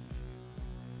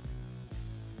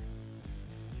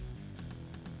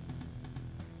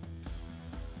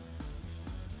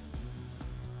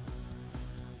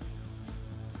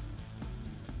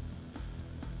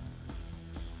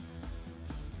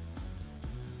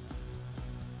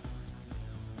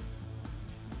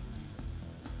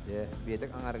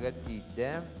 Bietek angargat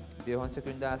tidak, bihon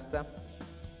sekunda asta.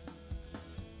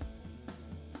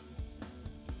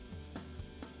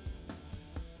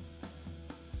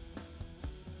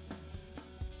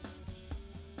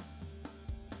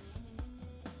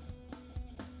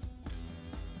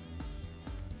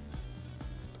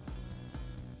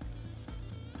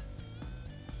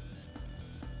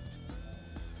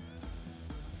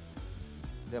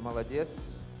 Dia молодец.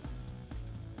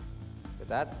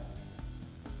 Ketat.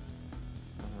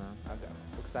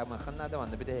 Agak sama kena ada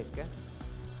mana beda hekka.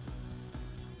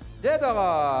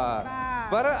 Dedalar.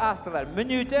 Bara astılar.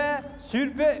 Minüte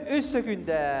sürbe 3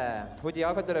 sekünde. Bu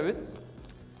diye kadar evet.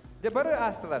 De bara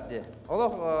astılar de.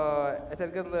 Allah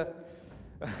etergedli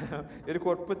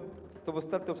rekord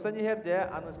tubustar tubsan yer de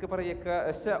anıskı para yekka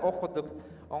öse okuduk.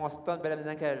 Oğustan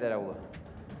belemden keldiler oğlu.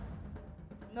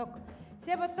 Nok.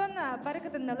 Sebetton bara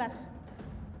kadınlar.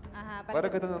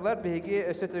 Bara kadınlar begi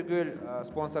öse tügül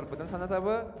sponsor butun sana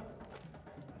tabi.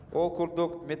 O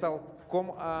kurduk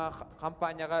Metalcom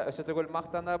компанияға өсетігіл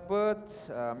мақтана бұд.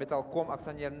 Metalcom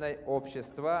акционерное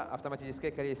общество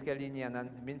автоматической корейская линияның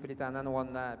min плитанан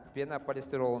онна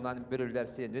пенополистиролынан бүрілдер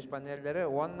сендвич панеллері,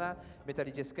 онна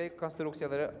металлической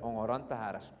конструкциялары оңыран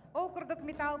тағарыр. O kurduk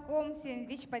Metalcom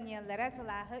sandwich panellere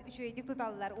silahı üçüydük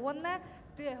tutallar. Onunla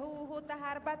tıhu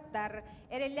taharbatlar.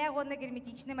 Ereller onunla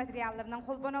герметичный материалlarından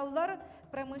kolbanallar.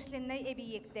 Промышленный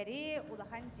объекттері,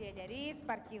 улахан жерлері,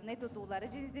 спортивный tutulları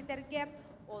cinsiyeterge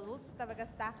olus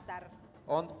tabakastақтар.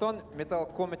 Онтон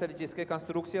Metalcom металлической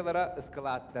конструкциялары,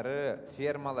 складтары,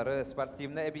 фермалары,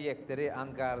 спортивный объекттері,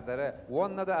 ангардары,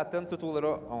 онна да атын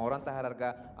tutulları оңыран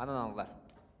тағарарға анананлар.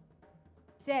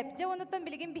 Себте онуттан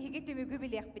билген биһиги түмүгү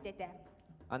билек битете.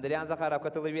 Андриан Захаров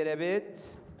катылы беребет.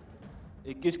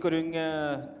 200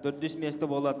 көрүнгө 400 месте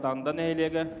болла тандан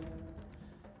элеге.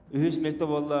 300 месте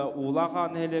болла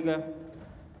улаган элеге.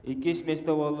 200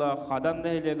 месте болла хадан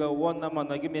элеге. Онна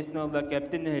манаги месте болла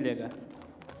каптин элеге.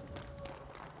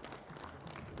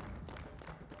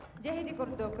 Жехиди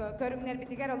көрдүк. Көрүңнөр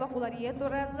битигер олох улар ие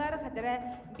тураллар.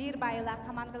 Хадара бир байла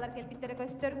командалар келбиттери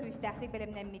көстөр күстактык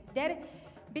белемнен миттер.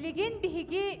 Билеген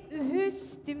биһиги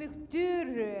үһүс түмүктүр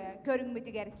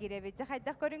көрүңмүтүгер киребит.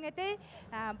 Жахайдак көрүңөтө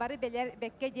бары белер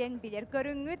бекке ден билер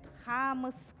көрүңүт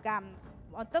хамыскам.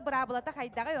 Онто брабылата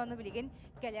хайдагы ону билеген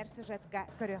келер сюжетка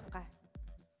көрөкка.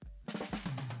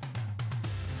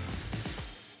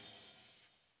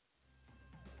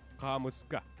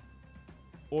 Хамыска.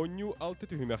 Оню алты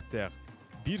түһүмәктәр.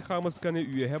 Бир хамысканы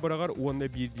үйәһә барагар онна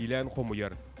бир дилән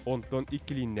хомуяр. Онтон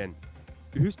икилиннән.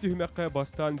 Үхіс түхімәққа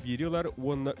бастан берілар,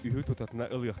 онна үхі тұтатына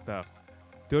ылықтақ.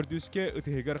 Төрдүске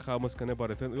үтігер қамысқаны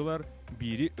барытын ылар,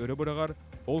 бири өрі бұрағар,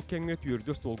 ол кәңе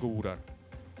түйірді столғы ұрар.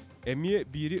 Әме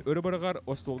бири өрі бұрағар,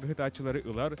 остолғы хытачылары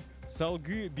ылар,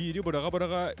 салғы бири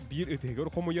бұраға бір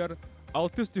үтігер қомуяр,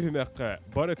 алтыз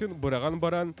түхімәққа барытын бұраған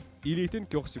баран, илейтін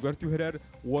көксігер түхірер,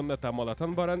 онна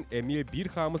тамалатан баран, әме бір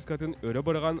қамысқатын өрі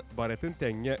бұраған барытын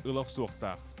тәңе ылақ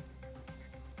соқтақ.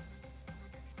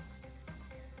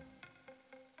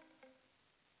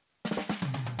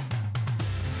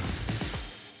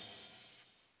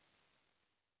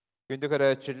 Күнді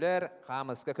көрәтшілер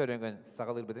қамысқа көріңін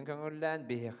сағылыр бітін көңіллән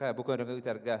бейхі бұ көріңі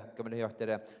үтәргі көмілі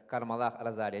өқтері Кармалақ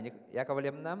Розалия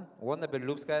Яковлевна, онна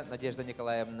Берлюбская Надежда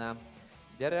Николаевна,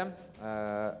 дәрім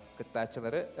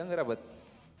күттатшылары үңірі бұд.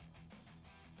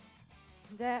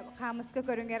 Қамысқа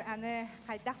көріңер аны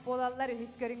қайдақ болалар,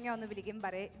 үхіс көріңе оны білген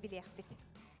бары білек біт.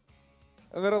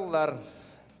 Үңірілер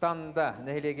Танда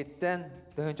нәхилегеттен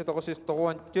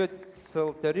 1994 сыл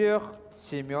төрөк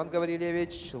Семен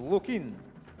Гаврилевич Лукин.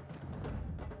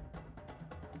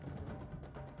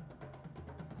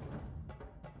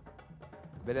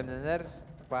 Белемненер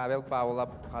Павел Павлов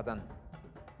Қадан.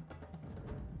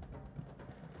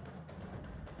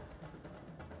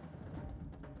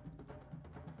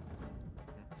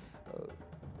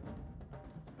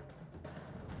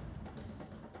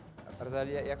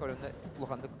 Розалия Яковлевна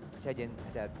Лухандык чайден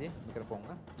әтәрді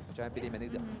микрофонға. Чайын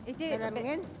беременік де.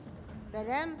 Белемген.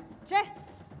 Белем. Че.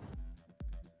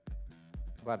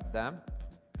 Бардам.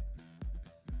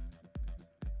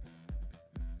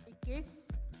 Икес.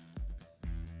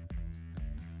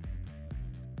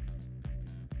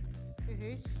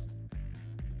 Үхіс.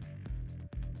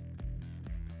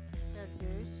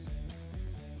 Төрдүс.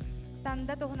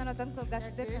 Танда тоғынан отан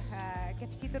қылғастық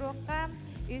кәпсидір оққа.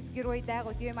 Үз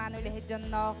геройдағы өтіе ману ләхет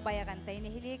жоннақ баяғантайын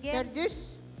эхилеге. Төрдүс.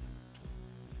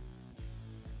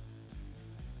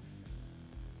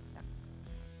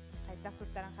 Қайдақ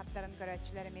тұттарын қаптарын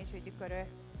көрәтшілерімен шөйдік көрі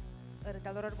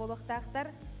ұрыталырыр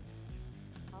болуқтақтар.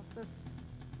 Алтыс.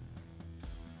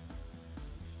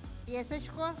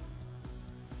 Песочко.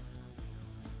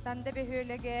 Танда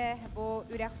бөхөліге бұл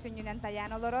үрәқ сүннінен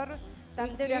таян олырыр.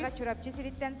 Танда үрәға чүрапчы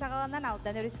сіріттен сағаланан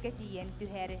алдан өріске тиен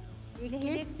түхәрі.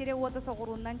 Нехилек сире ота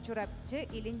соғыруннан чурапчы,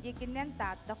 илиндекінен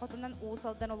таатта қотынан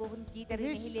уысалдан олуғын кейдері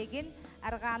нехилегін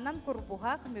арғанан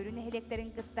күрбуғақ мөрі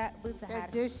нехилектерін кітта бұсығар.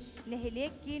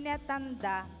 Нехилек кейіне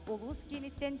танда, олуыз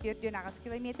кейінеттен 4-ағыз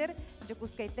километр,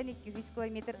 жүкускайттан 200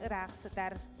 километр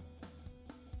ырақсытар.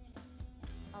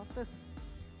 Алтыс.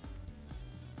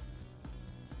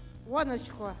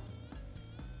 Оночко.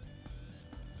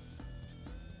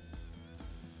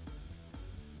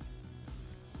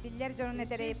 Биллер жонун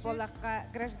этерей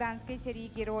болаққа гражданский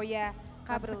серии героя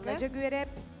қабырылы жөгөреп,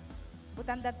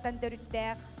 бұтандаттан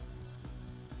дөріттәқ.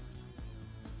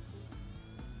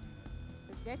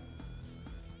 Үрдет.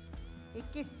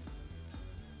 Иккис.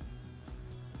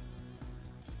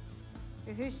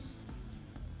 Үхіс.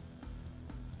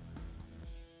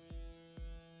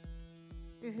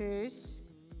 Үхіс.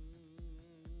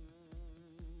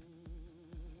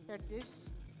 Төрдүс.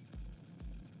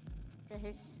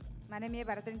 Кәхіс. Мана ме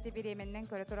бардын тебеременнен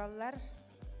көрі тұралылар.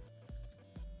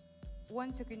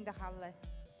 10 секунда қалды.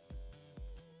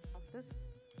 Алтыс.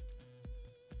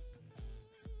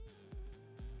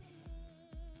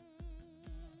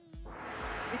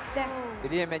 Үтті.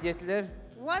 Беремедетілер.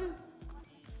 10.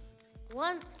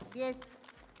 5.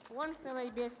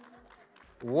 10,5.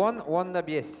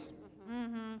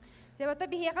 10,5. Себата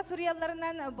бихеға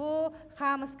Сурияларынан бұл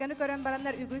қамысқаны көрін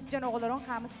барандар үгіз жон оғылырын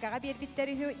қамысқаға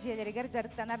бербіттері желерігер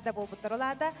жарықтанар да болбыттыр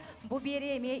олады. Бұл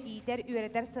бері еме ийтер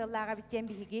үйеретер сыллаға біттен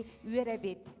бихеге үйері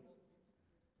бет.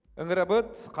 Үңірі бұд,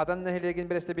 қадан нәхилеген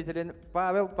бірісті бітілін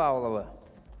Павел Павловы.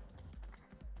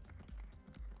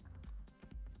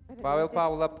 Павел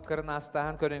Павлов кірін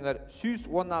астағын көріңдер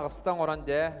 110 ағыстан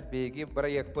оранды бейгі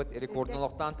бір екпіт рекордын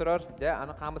олықтан тұрар,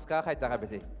 аны қамысқаға қайтаға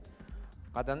бітей.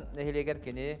 Қадан нәхилегер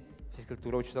кені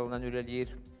физкультура учителынан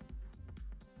өлелер.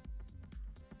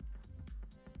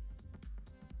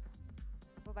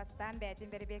 Бұл бастан бәтін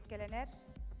бері беккеленер.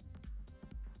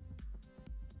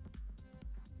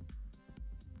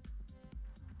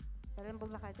 Бәлем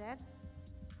бұллақ әдер.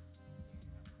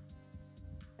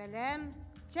 Бәлем.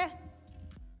 Че.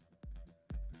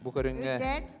 Бұл көріңе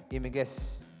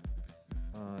емегес.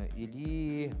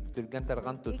 Или түрген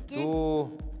тарған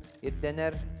тұтту.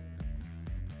 Ерденер.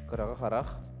 Қыраға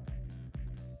қарақ.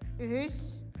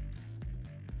 Үхіс.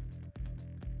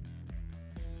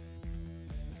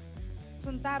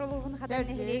 Сунтар олуғын қадан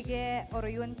нәхилеге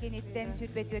оройуын кенеттен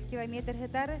сүрбет 4 километр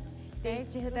хытар.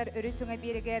 Тәйші хытар өрі сөңі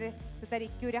берігер, сұтар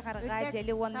 2 үрі қарға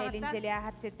жәлі 10 әлін жәлі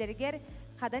ағар сетдергер.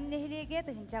 Қадан нәхилеге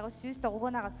тұхынчағы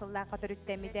 190 ағысылла қатыр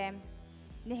үттәмеді.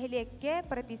 Нәхилекке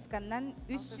прописканнан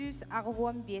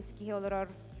 315 кеге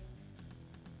олырыр.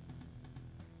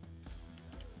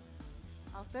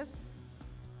 Алтыс.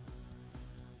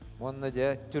 Онны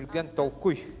де түрген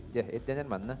толқуй де әдденер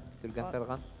манна, түрген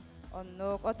тарған.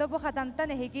 Оннук, ото бұ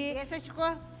қадантан әхеге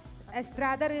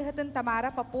эстрада рыхытын Тамара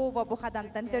Попова бұ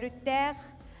қадантан төріттәқ,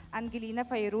 Ангелина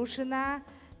Файрушина,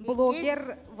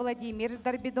 блогер Владимир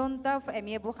Дарбидонтов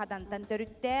әме бұ қадантан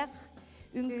төріттәқ,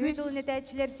 үңгі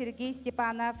дұлынетәчілер Сергей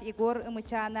Степанов, Игор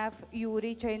Имычанов,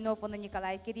 Юрий Чайнов, оны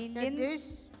Николай Кириллин,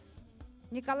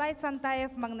 Николай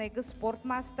Сантаев, маңнайғы спорт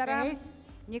мастера,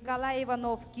 Николай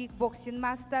Иванов, кикбоксин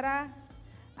мастера,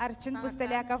 Арчин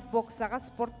Пустеляков, боксаға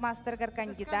спорт мастергар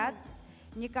кандидат,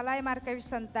 Николай Маркович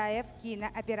Сантаев, кино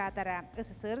оператора,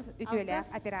 СССР үтөлі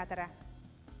оператора.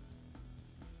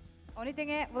 Оны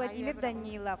теңе Владимир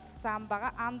Данилов,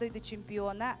 самбаға андойды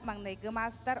чемпиона, маңнайғы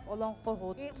мастар олон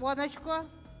қоғуд. Воночко.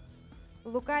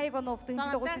 Лука Иванов,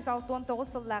 1969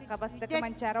 сыллаққа бастығы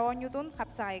манчара ойнудың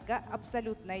қапсағайға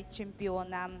абсолютный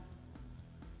чемпиона.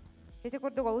 Жете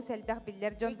көрдік олы сәлбәқ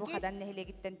білдер жон бұқадан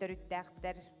нәхілегіттен төрітті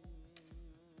әқтір.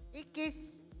 2.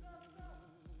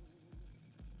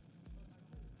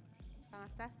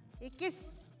 2.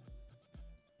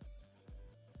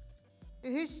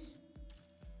 3.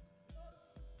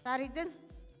 Таридын.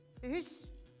 3.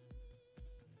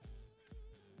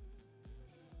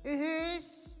 3.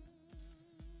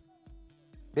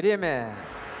 Біреме.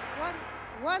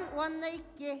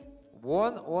 1-2.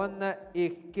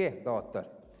 1-2, доктор.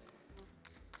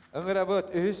 Үңірі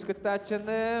бұд үхіс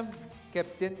күттачыны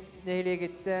кептен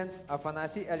нәхілегіттен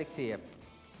Афанасий Алексеев.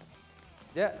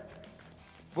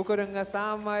 Бұ көріңі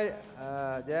самай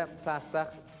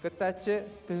састақ күттачы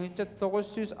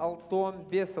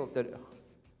 1965 сылдыр.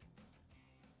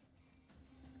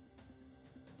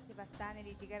 Себастан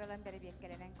елетігер olan бәрі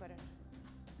беккелінен көрін.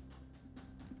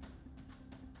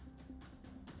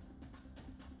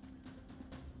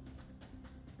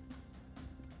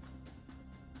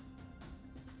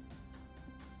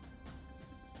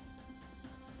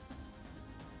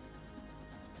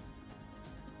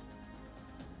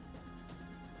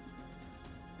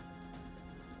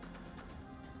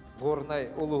 Горнай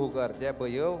улуғығар де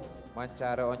бұйыл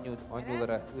манчары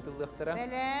ойнулары ұтылықтыра.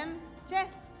 Бәлем, че?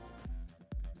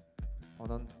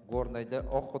 Onun горнайды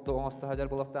оқыты оңысты хадар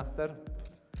болақтақтыр.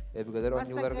 Әбігілер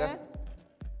ойнуларға.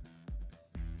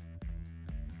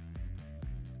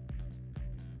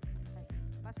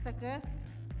 Бастықы.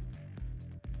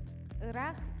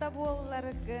 Ырақта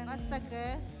болларығын.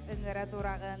 Бастықы. Үңіра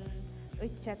тұрағын.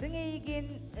 Үтчатын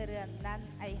ейген ырыннан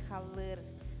айқалыр.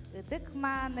 Үтік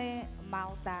маны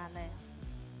малтаны.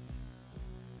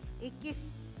 2.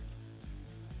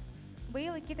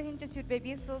 Бұйыл 2-тігінші сүрбе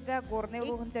 1 сылға горны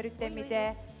ұлығын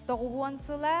төріттемеді 9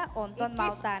 сыла, онтон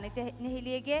малтаны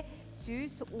нәхілеге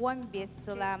 115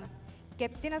 сыла.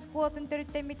 Кептин аскуатын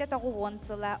төріттемеді 9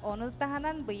 сыла, оны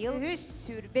тағанан бұйыл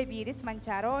сүрбе 1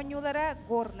 манчары ойнулара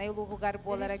горны ұлығығар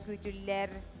болара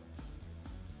күтілер.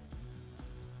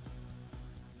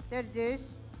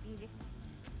 4.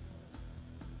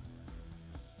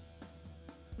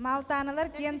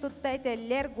 Малтанылар кен тұттай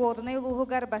тәллер горны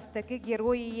ұлығығар бастықы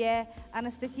героие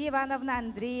Анастасия Ивановна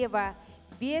Андреева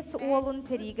 5 олын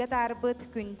сериге тарбыт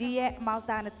күндіе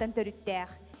малтаныттан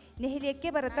төріттәқ. Нехилекке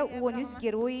барата 13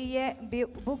 героие,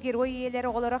 бұ героиелер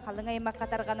оғылары қалың аймақ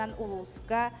қатарғанан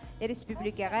улуска,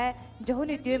 республикаға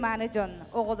жоғын өтіе маны жон,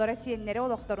 оғылары сенлері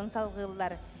олықтарын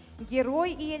салғылар.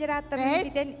 Герой иелер аттарын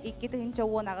кетен 2-тігінші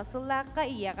оңағы сыллаққа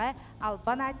ияға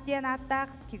Албан аттиян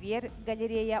аттақ сквер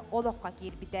галерея олыққа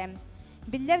кербітем.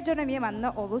 Білдер жонаме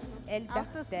манны олыс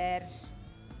әлбәқтер.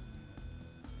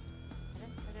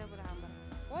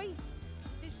 Ой,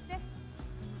 түсті.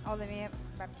 Олыме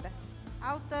барды.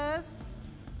 6.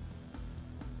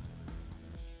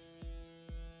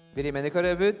 Біремені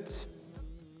көрі бүт.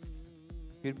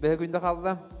 Күрбе күнді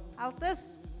қалды.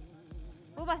 6.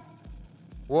 Бұба.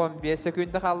 15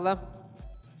 секунды қалды.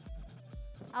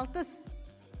 6.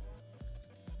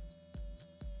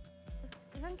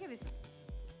 Үған кебіз.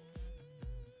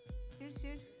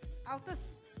 Сүр.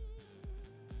 6.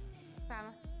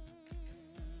 Самы.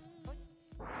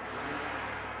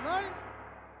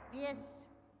 0-5.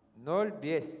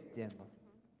 0-5 дем бұл.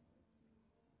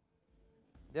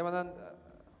 Деманан...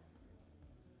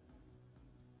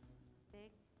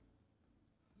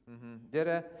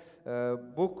 Дері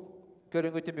бұқ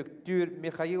көріңгі түміктүр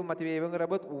Михаил Матвеевың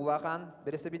работ улақан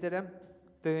бірісі бітірім.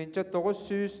 Түгінші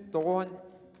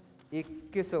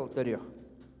 992 сыл түріқ.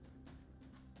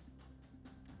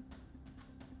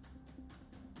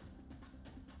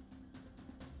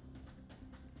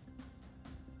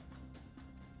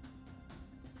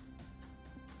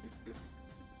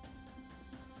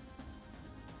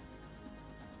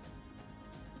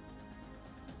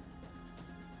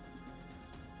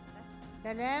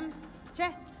 Бәлем,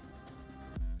 че?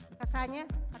 Касания,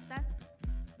 атта.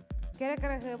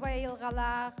 Кәрі-кәрі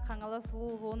байылғала қаңылы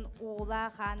сұлуғын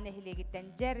уғыла қан нәхілегіттен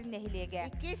жер нәхілеге.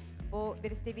 2. Бұ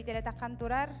бірісті бітелі таққан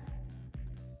тұрар.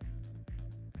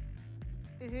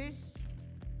 3.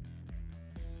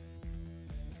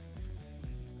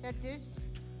 4.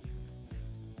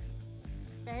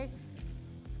 5.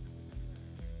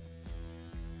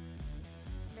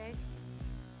 5.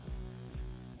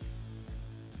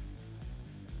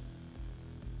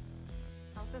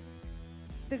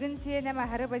 Тыгын сене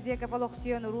махары базека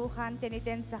полоксион рухан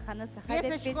тенетен саханы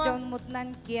сахадет петен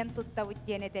мутнан кен тутта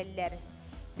уттен этеллер.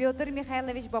 Петр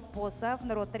Михайлович Бапосов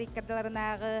народтар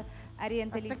иккардаларынағы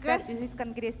Ориенталистар үхіс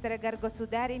конгресстарыгар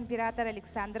государь император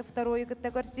Александр II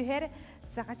кыттагар сүхер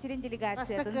саха сирен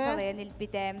делегациятын салайын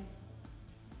илпите.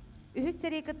 Үхіс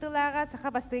сәрей кыттылаға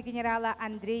саха бастығы генерала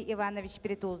Андрей Иванович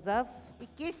Притузов.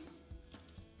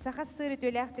 Саха сыры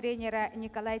төләқ тренера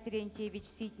Николай Терентьевич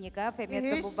Ситников.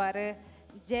 Әметті бұл бары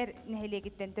жер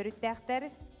нәхелегіттен төріттәқтір.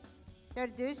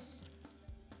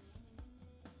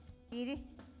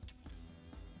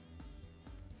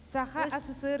 Саха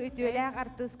СССР ütөләк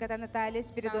артистка Наталья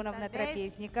Спиридоновна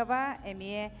Трапезникова,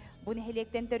 әме бұны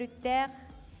хелектен төріттәк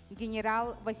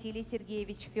генерал Василий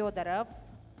Сергеевич Федоров,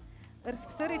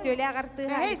 РСФСР ütөләк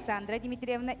артыға Александра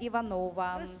Дмитриевна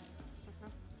Иванова.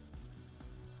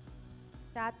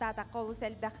 Та-та-та қолу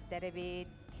сәлбәқтері бет.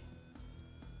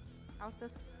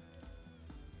 Алтыс.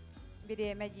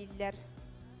 Біреме дейлер.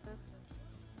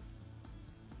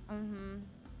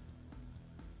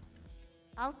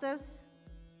 Алтыс.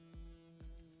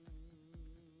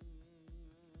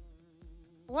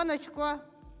 10 очко.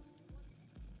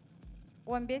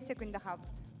 15 секунда қалды.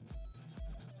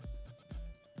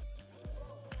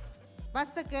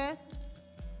 Бастықы.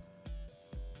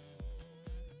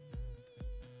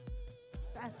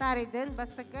 Таридын,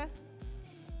 бастықы.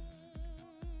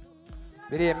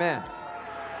 Время.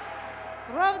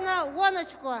 Ровно 10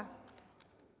 очко.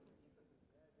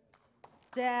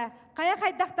 Қая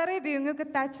қайдақтары бүйіңі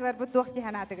күттачылар бұл доқ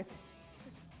деханатығыд.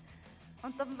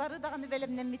 Онтомлары дағаны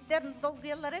бәлемнен миттерін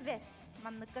долгыялары бе.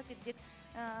 Манныққа кірдік.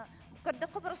 Көрді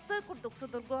қыбырысты күрдік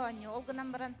судырғы өне.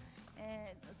 Олғынан баран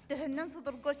төхіннен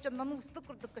судырғы өшчондан ұсты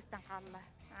күрдік көстен қалыла.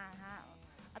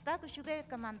 Ата күшіге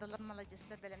командалар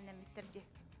молодестер бәлемнен миттерді.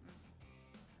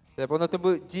 Бұны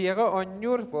бұл жиығы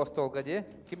оннюр бұл столға де.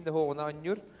 Кімді хоғына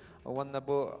оннюр? Онна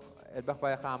бұл әлбәқ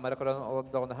бая қамары көрін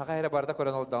олдағына. Хақайры барда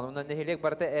көрін олдағына. Онна нехелек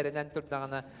барда әрінен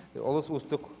тұрдағына олыс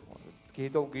ұстық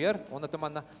кейді олғыяр. Оны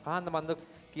тұманна қағанды мандық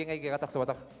кейін әйгеға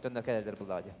тақсыбатақ жондар кәлелдер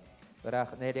бұлдағы.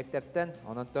 Бірақ нәйлектерден,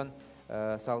 онынтын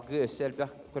салғы өсі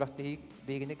әлбәқ күрақты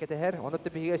бейгіні кетігер.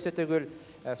 Онытты бейгі өсі төгіл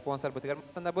спонсор бұтығар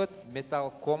мұқтанда бұд.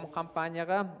 Металком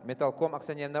компанияға, Металком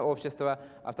акционерное общество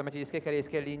автоматической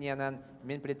корейской линиянан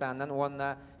мен плитаннан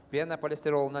онна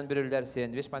пенополистиролынан бүрілдер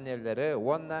сэндвич панеллері,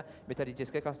 онна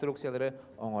металлической конструкциялары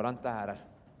оңыран тағарар.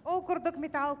 Ол күрдік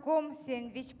Металком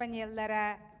сэндвич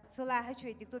панеллері сылағы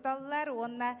чөйдік тұталылар,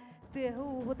 онна тығы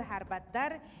ұғы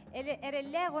тахарбаттар,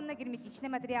 әрелі онна герметичный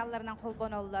материалларынан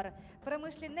қолбон олар.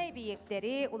 Промышленный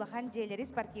объекттері, улахан жейлері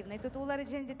спортивный тұтулары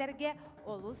жендетерге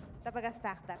олыс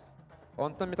табағастақтар.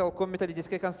 Онтон Металком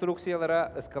металлической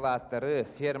конструкциялары, эскалаторы,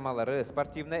 фермалары,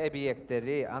 спортивный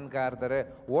объекттері, ангардары,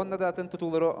 онна датын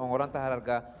тұтулары оңыран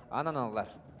тахарарға ананалар.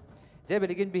 Жа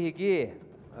білген бейге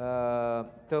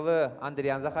тылы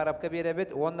Андриан Захаровка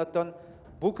беребет, оннаттон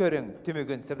бұ көрің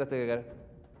түмігін сырдатығығар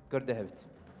көрді әбіт.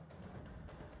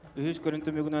 Үхіс көрін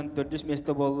түмігінен 400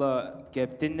 месті болла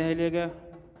кәптен нәхелеге,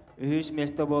 үхіс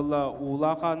месті болла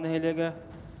улақан нәхелеге,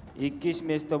 200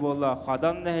 месті болла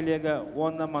қадан нәхелеге,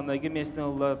 онна манайғы местің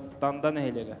ұлла танда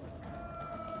нәхелеге.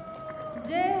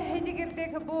 Же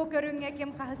хедигердегі бұл көріңе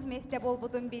кем қағыс месте бол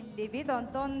бұтын білді бит,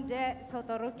 онтон же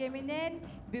сотору кемінен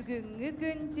бүгінгі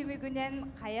күн түмігінен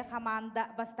қайы қаманда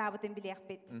бастабытын білек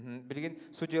бит. Білген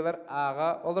судьялар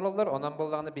аға олар, онан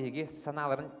болғаны бейге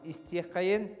саналарын істек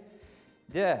қайын.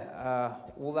 Же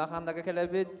улағандағы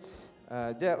кәләбет,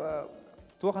 же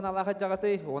туған алаға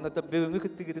жағатай, оны да бүгінгі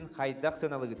күттігінің қайдақ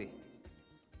саналығыды.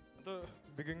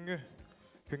 Бүгінгі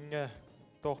күнге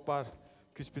тоқпар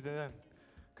күспеденен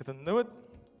кытынны бұд.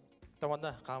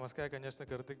 Таманда қамысқа, конечно,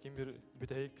 кірдік кем бір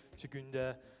бүтәйік шүкінде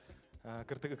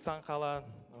кірдік ұқсан қалан,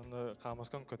 оны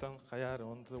қамысқан көтін қаяр,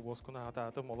 оны оскуна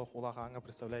ататым, олық олақаңа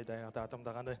представляй дайын ататым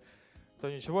дағанды.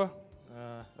 Төніші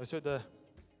өсі де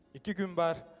 2 күн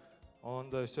бар,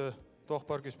 онда өсі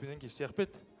тоқпар күспеден келсек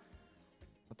бет.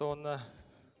 Оны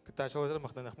күттәшілер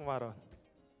мақтанақмы бар.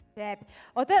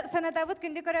 Ота санатабыт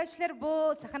күнді көрәшілер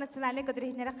бұл Саха национальный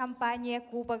көдірехнері компания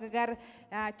Кубогагар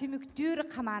түміктүр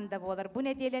команда болар. Бұл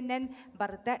неделенен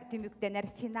барыда түміктенер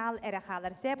финал әрі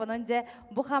қалар сәп. Онынca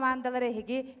бұл командалары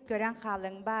әйге көрән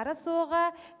қалың бары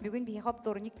соға. Бүгін бейхоп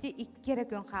турникте 2 кері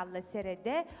көн қалы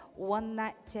сәреді,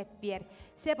 онна чәппер.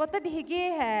 Сәп ота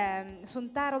бейге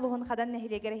сұнтар олығын қадан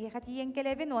нәхілегері хейхатиен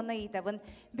келебін, онна етабын.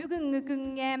 Бүгінгі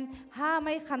күнге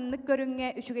хамай қаннық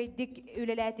көрінге үшігейдік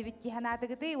өлеләті бітті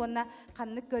ханатығыды, онна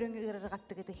қаннық көрінге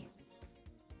ұрырғаттығыды.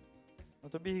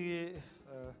 Ота бейге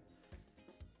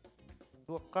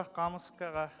Туаққа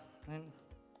қамысқаға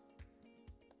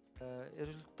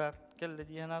результат келді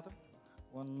дейін атым.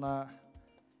 Онна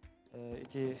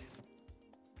эти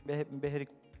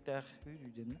бәхіріктәқ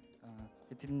үйден.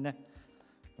 Етінне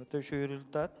өте үші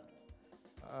результат.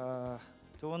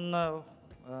 Онна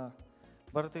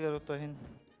Бартыгар отахин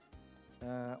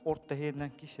ортахиннан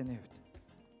кишене өт.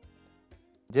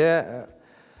 Же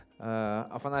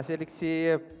Афанасий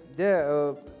Алексеев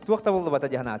же туақта болды бата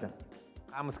жаханатын.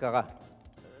 Қамысқаға.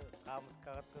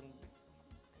 Қамысқағатын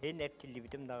ен әптілі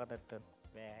бітім дағадаттын.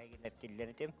 Бәғеген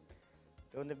әптілері тем.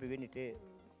 Оны бүгін еті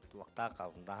туақта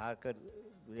қалдым. Наға кір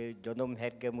жоным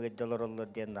әрге мүгеджалар олар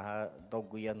ден наға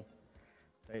доғуян.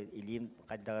 Илим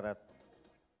қайдағарат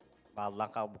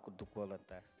бағылан қалбы күрдік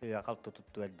боланда. Сыға қал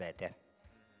тұтытты әлбәді.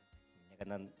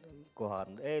 Негенен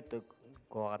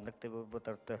қоғандық деп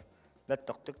бұтырды. Бәт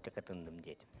тоқтық текетіндім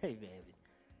дедім.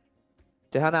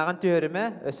 Жаханағын түйеріме,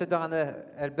 өсі дағаны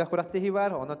әлбәқ құрақты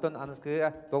бар, онытын анысқыға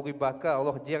долғый баққа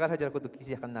олық жеғар хажар күдік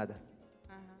кесе қаннады.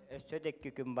 Өсі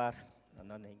дәккі күн бар.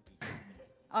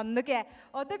 Анныке,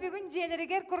 ота бүгін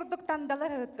жиелерігер күрдік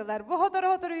тандалар ұрыттылар. Бұ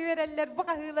хотыр-хотыр үйерелер, бұ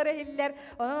қағылар әйілер.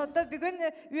 Оны ота бүгін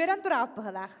үйерен тұра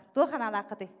аппығылақ. Тұл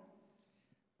қаналақ қыды.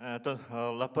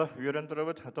 Лапа үйерен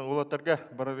тұрабыд. Олаттарға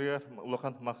барырыға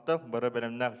ұлақан мақтал, бары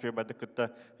бәрімнақ жөйбады күтті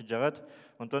жағат.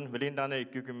 Онтан білейін дағына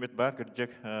 2 күммет бар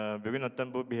кірджек. Бүгін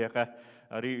оттан бұл бейеқа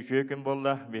арый жөй күн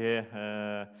болла. Бейе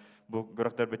бұл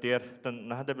ғырақтар бітер.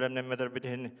 Нағада білімнен мәдір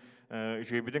бітен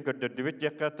жөйбідін көрдірді бет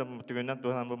жаққа. Түгіннен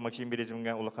туғынан бұл Максим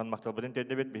Березімге ұлақан мақтал бұдын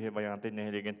терді бет. Бейе баяғантай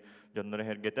нәхелеген жонлары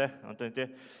әргеті. Онтан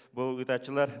бұл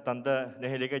ұтачылар танда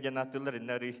нәхелеге жан аттылар.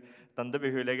 Иннары танда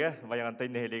бейхөлеге баяғантай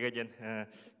нәхелеге жан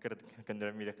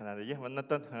көндірім мейлі қанады.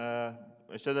 Оннаттан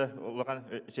өседі ұлақан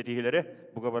сетігілері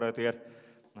бұға баратығар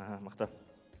мақтал.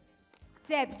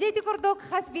 Сәп, жейті күрдік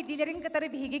қас бедейлерін қатары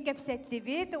бейге кәпсәтті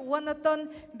бет, онытын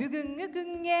бүгінгі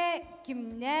күнге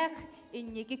кімнәқ,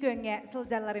 иннекі көнге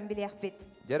сылжарларын білеқ бет.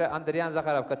 Жәрі Андриан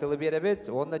Захаров қатылы бері бет,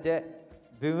 онына жә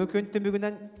бүгінгі күнті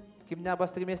бүгінен кімнәқ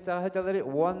бастығы местағы хажалары,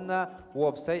 онына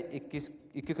опсай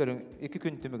 2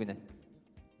 күнті бүгінен.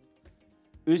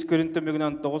 Үз көрінті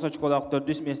бүгінен 9 очколақ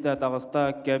 400 месті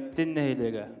тағыста кәптін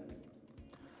нәйлеге.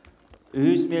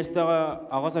 Үз местіға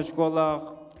ағыз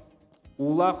очколақ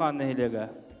Ула қаны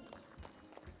елеге.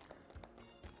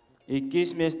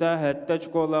 2 места хәтті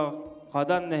очкола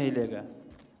қадан нәхилеге.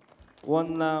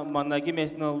 Онна манаги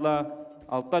меснылла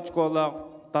 6 очкола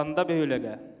танда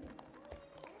бөйлеге.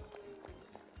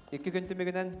 2 күн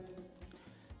түмігінен?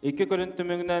 2 күн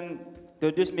түмігінен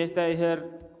 400 места ехер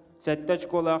 7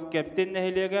 очкола кәптен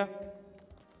нәхилеге.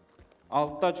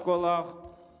 6 очкола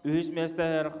 3 места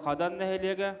ехер қадан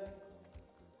нәхилеге.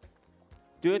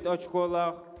 4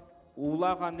 очкола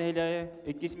Ула қаннелі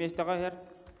 2 местаға әр,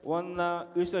 онына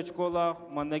 3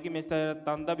 очколақ маннаги местаға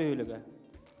танда бөйлігі.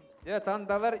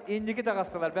 Тандалар ендігі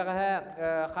тағастылар.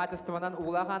 Бәға қатыстыманан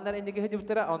ула қандар ендігі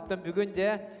хедіптірі, онтан бүгін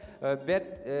де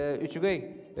бәт үшігей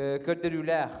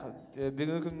көрдіріләқ.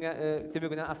 Бүгін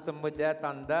түмігінен астымы де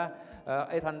танда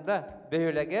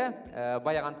бөйлігі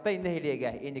баяғанта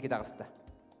ендігілеге ендігі тағысты.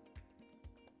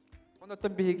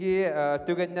 Онытын бігі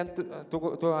түгеннен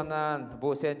туғанан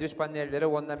бұл сэндвич панелері,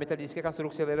 онына металлический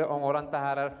конструкциялары оңоран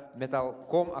тағарар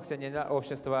металком акционерлер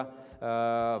общество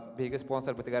бігі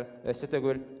спонсор бұтығар өсі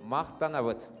төгіл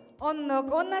мақтанабыд.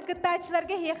 Онна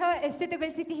кыттачыларға хеха өсі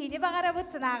төгіл сетихini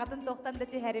бағарабыд, сынағытын тоқтанды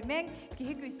түйәрімен,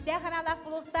 кихі күсті қаналақ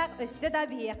бұлықтақ өсі да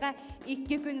бейеқа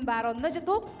 2 күн бар. Онна жа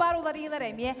тоқ бар олар елар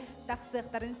әме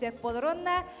тақсықтарын сөп болыр.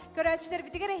 Онна көрәчілер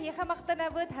бітігер хеха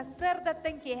мақтанабыд,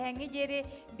 хасырдаттың кехәңі жері,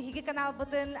 бейгі канал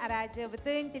бұтын, аражы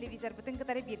бұтын, телевизор бұтын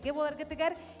кытары берге болар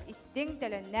кітігер, істің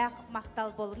төліннәқ мақтал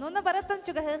болын. Онна бараттан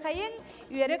чүгі қайын,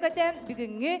 үйері көтен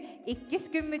бүгінгі 2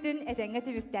 күн мүтін әтәңі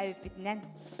түбікті бітінен.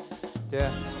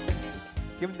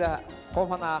 Кімді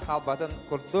қомана қалбатын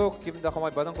күрдік, кімді қомай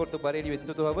батын күрдік бар елі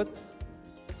бетін тұтуға бұд?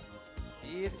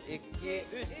 1, 2,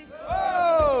 3.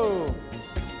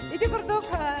 Ити күрдік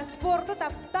спорты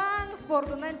таптан,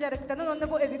 спортынан жарықтанын, онда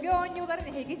бұл өбіге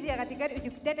оңыларын әйге жиғатығар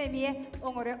үдіктен әмие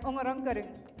оңырын көрін.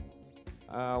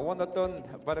 Ондаттан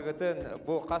барғытын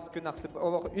бұл қас күн ақсып,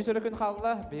 үзірі күн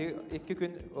қалыла, 2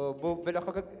 күн бұл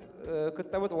бөліқі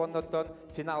күттабыд, ондаттан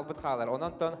финал бұд қалар.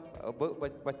 Онаттан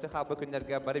бәтчі қалбы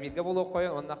күндерге бары бірге болу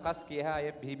қойын, онна қас кейі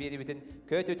айып бейбері бітін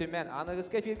көт өтімен анығыз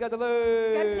кәфирге адылы.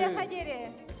 Кәрсе қадері.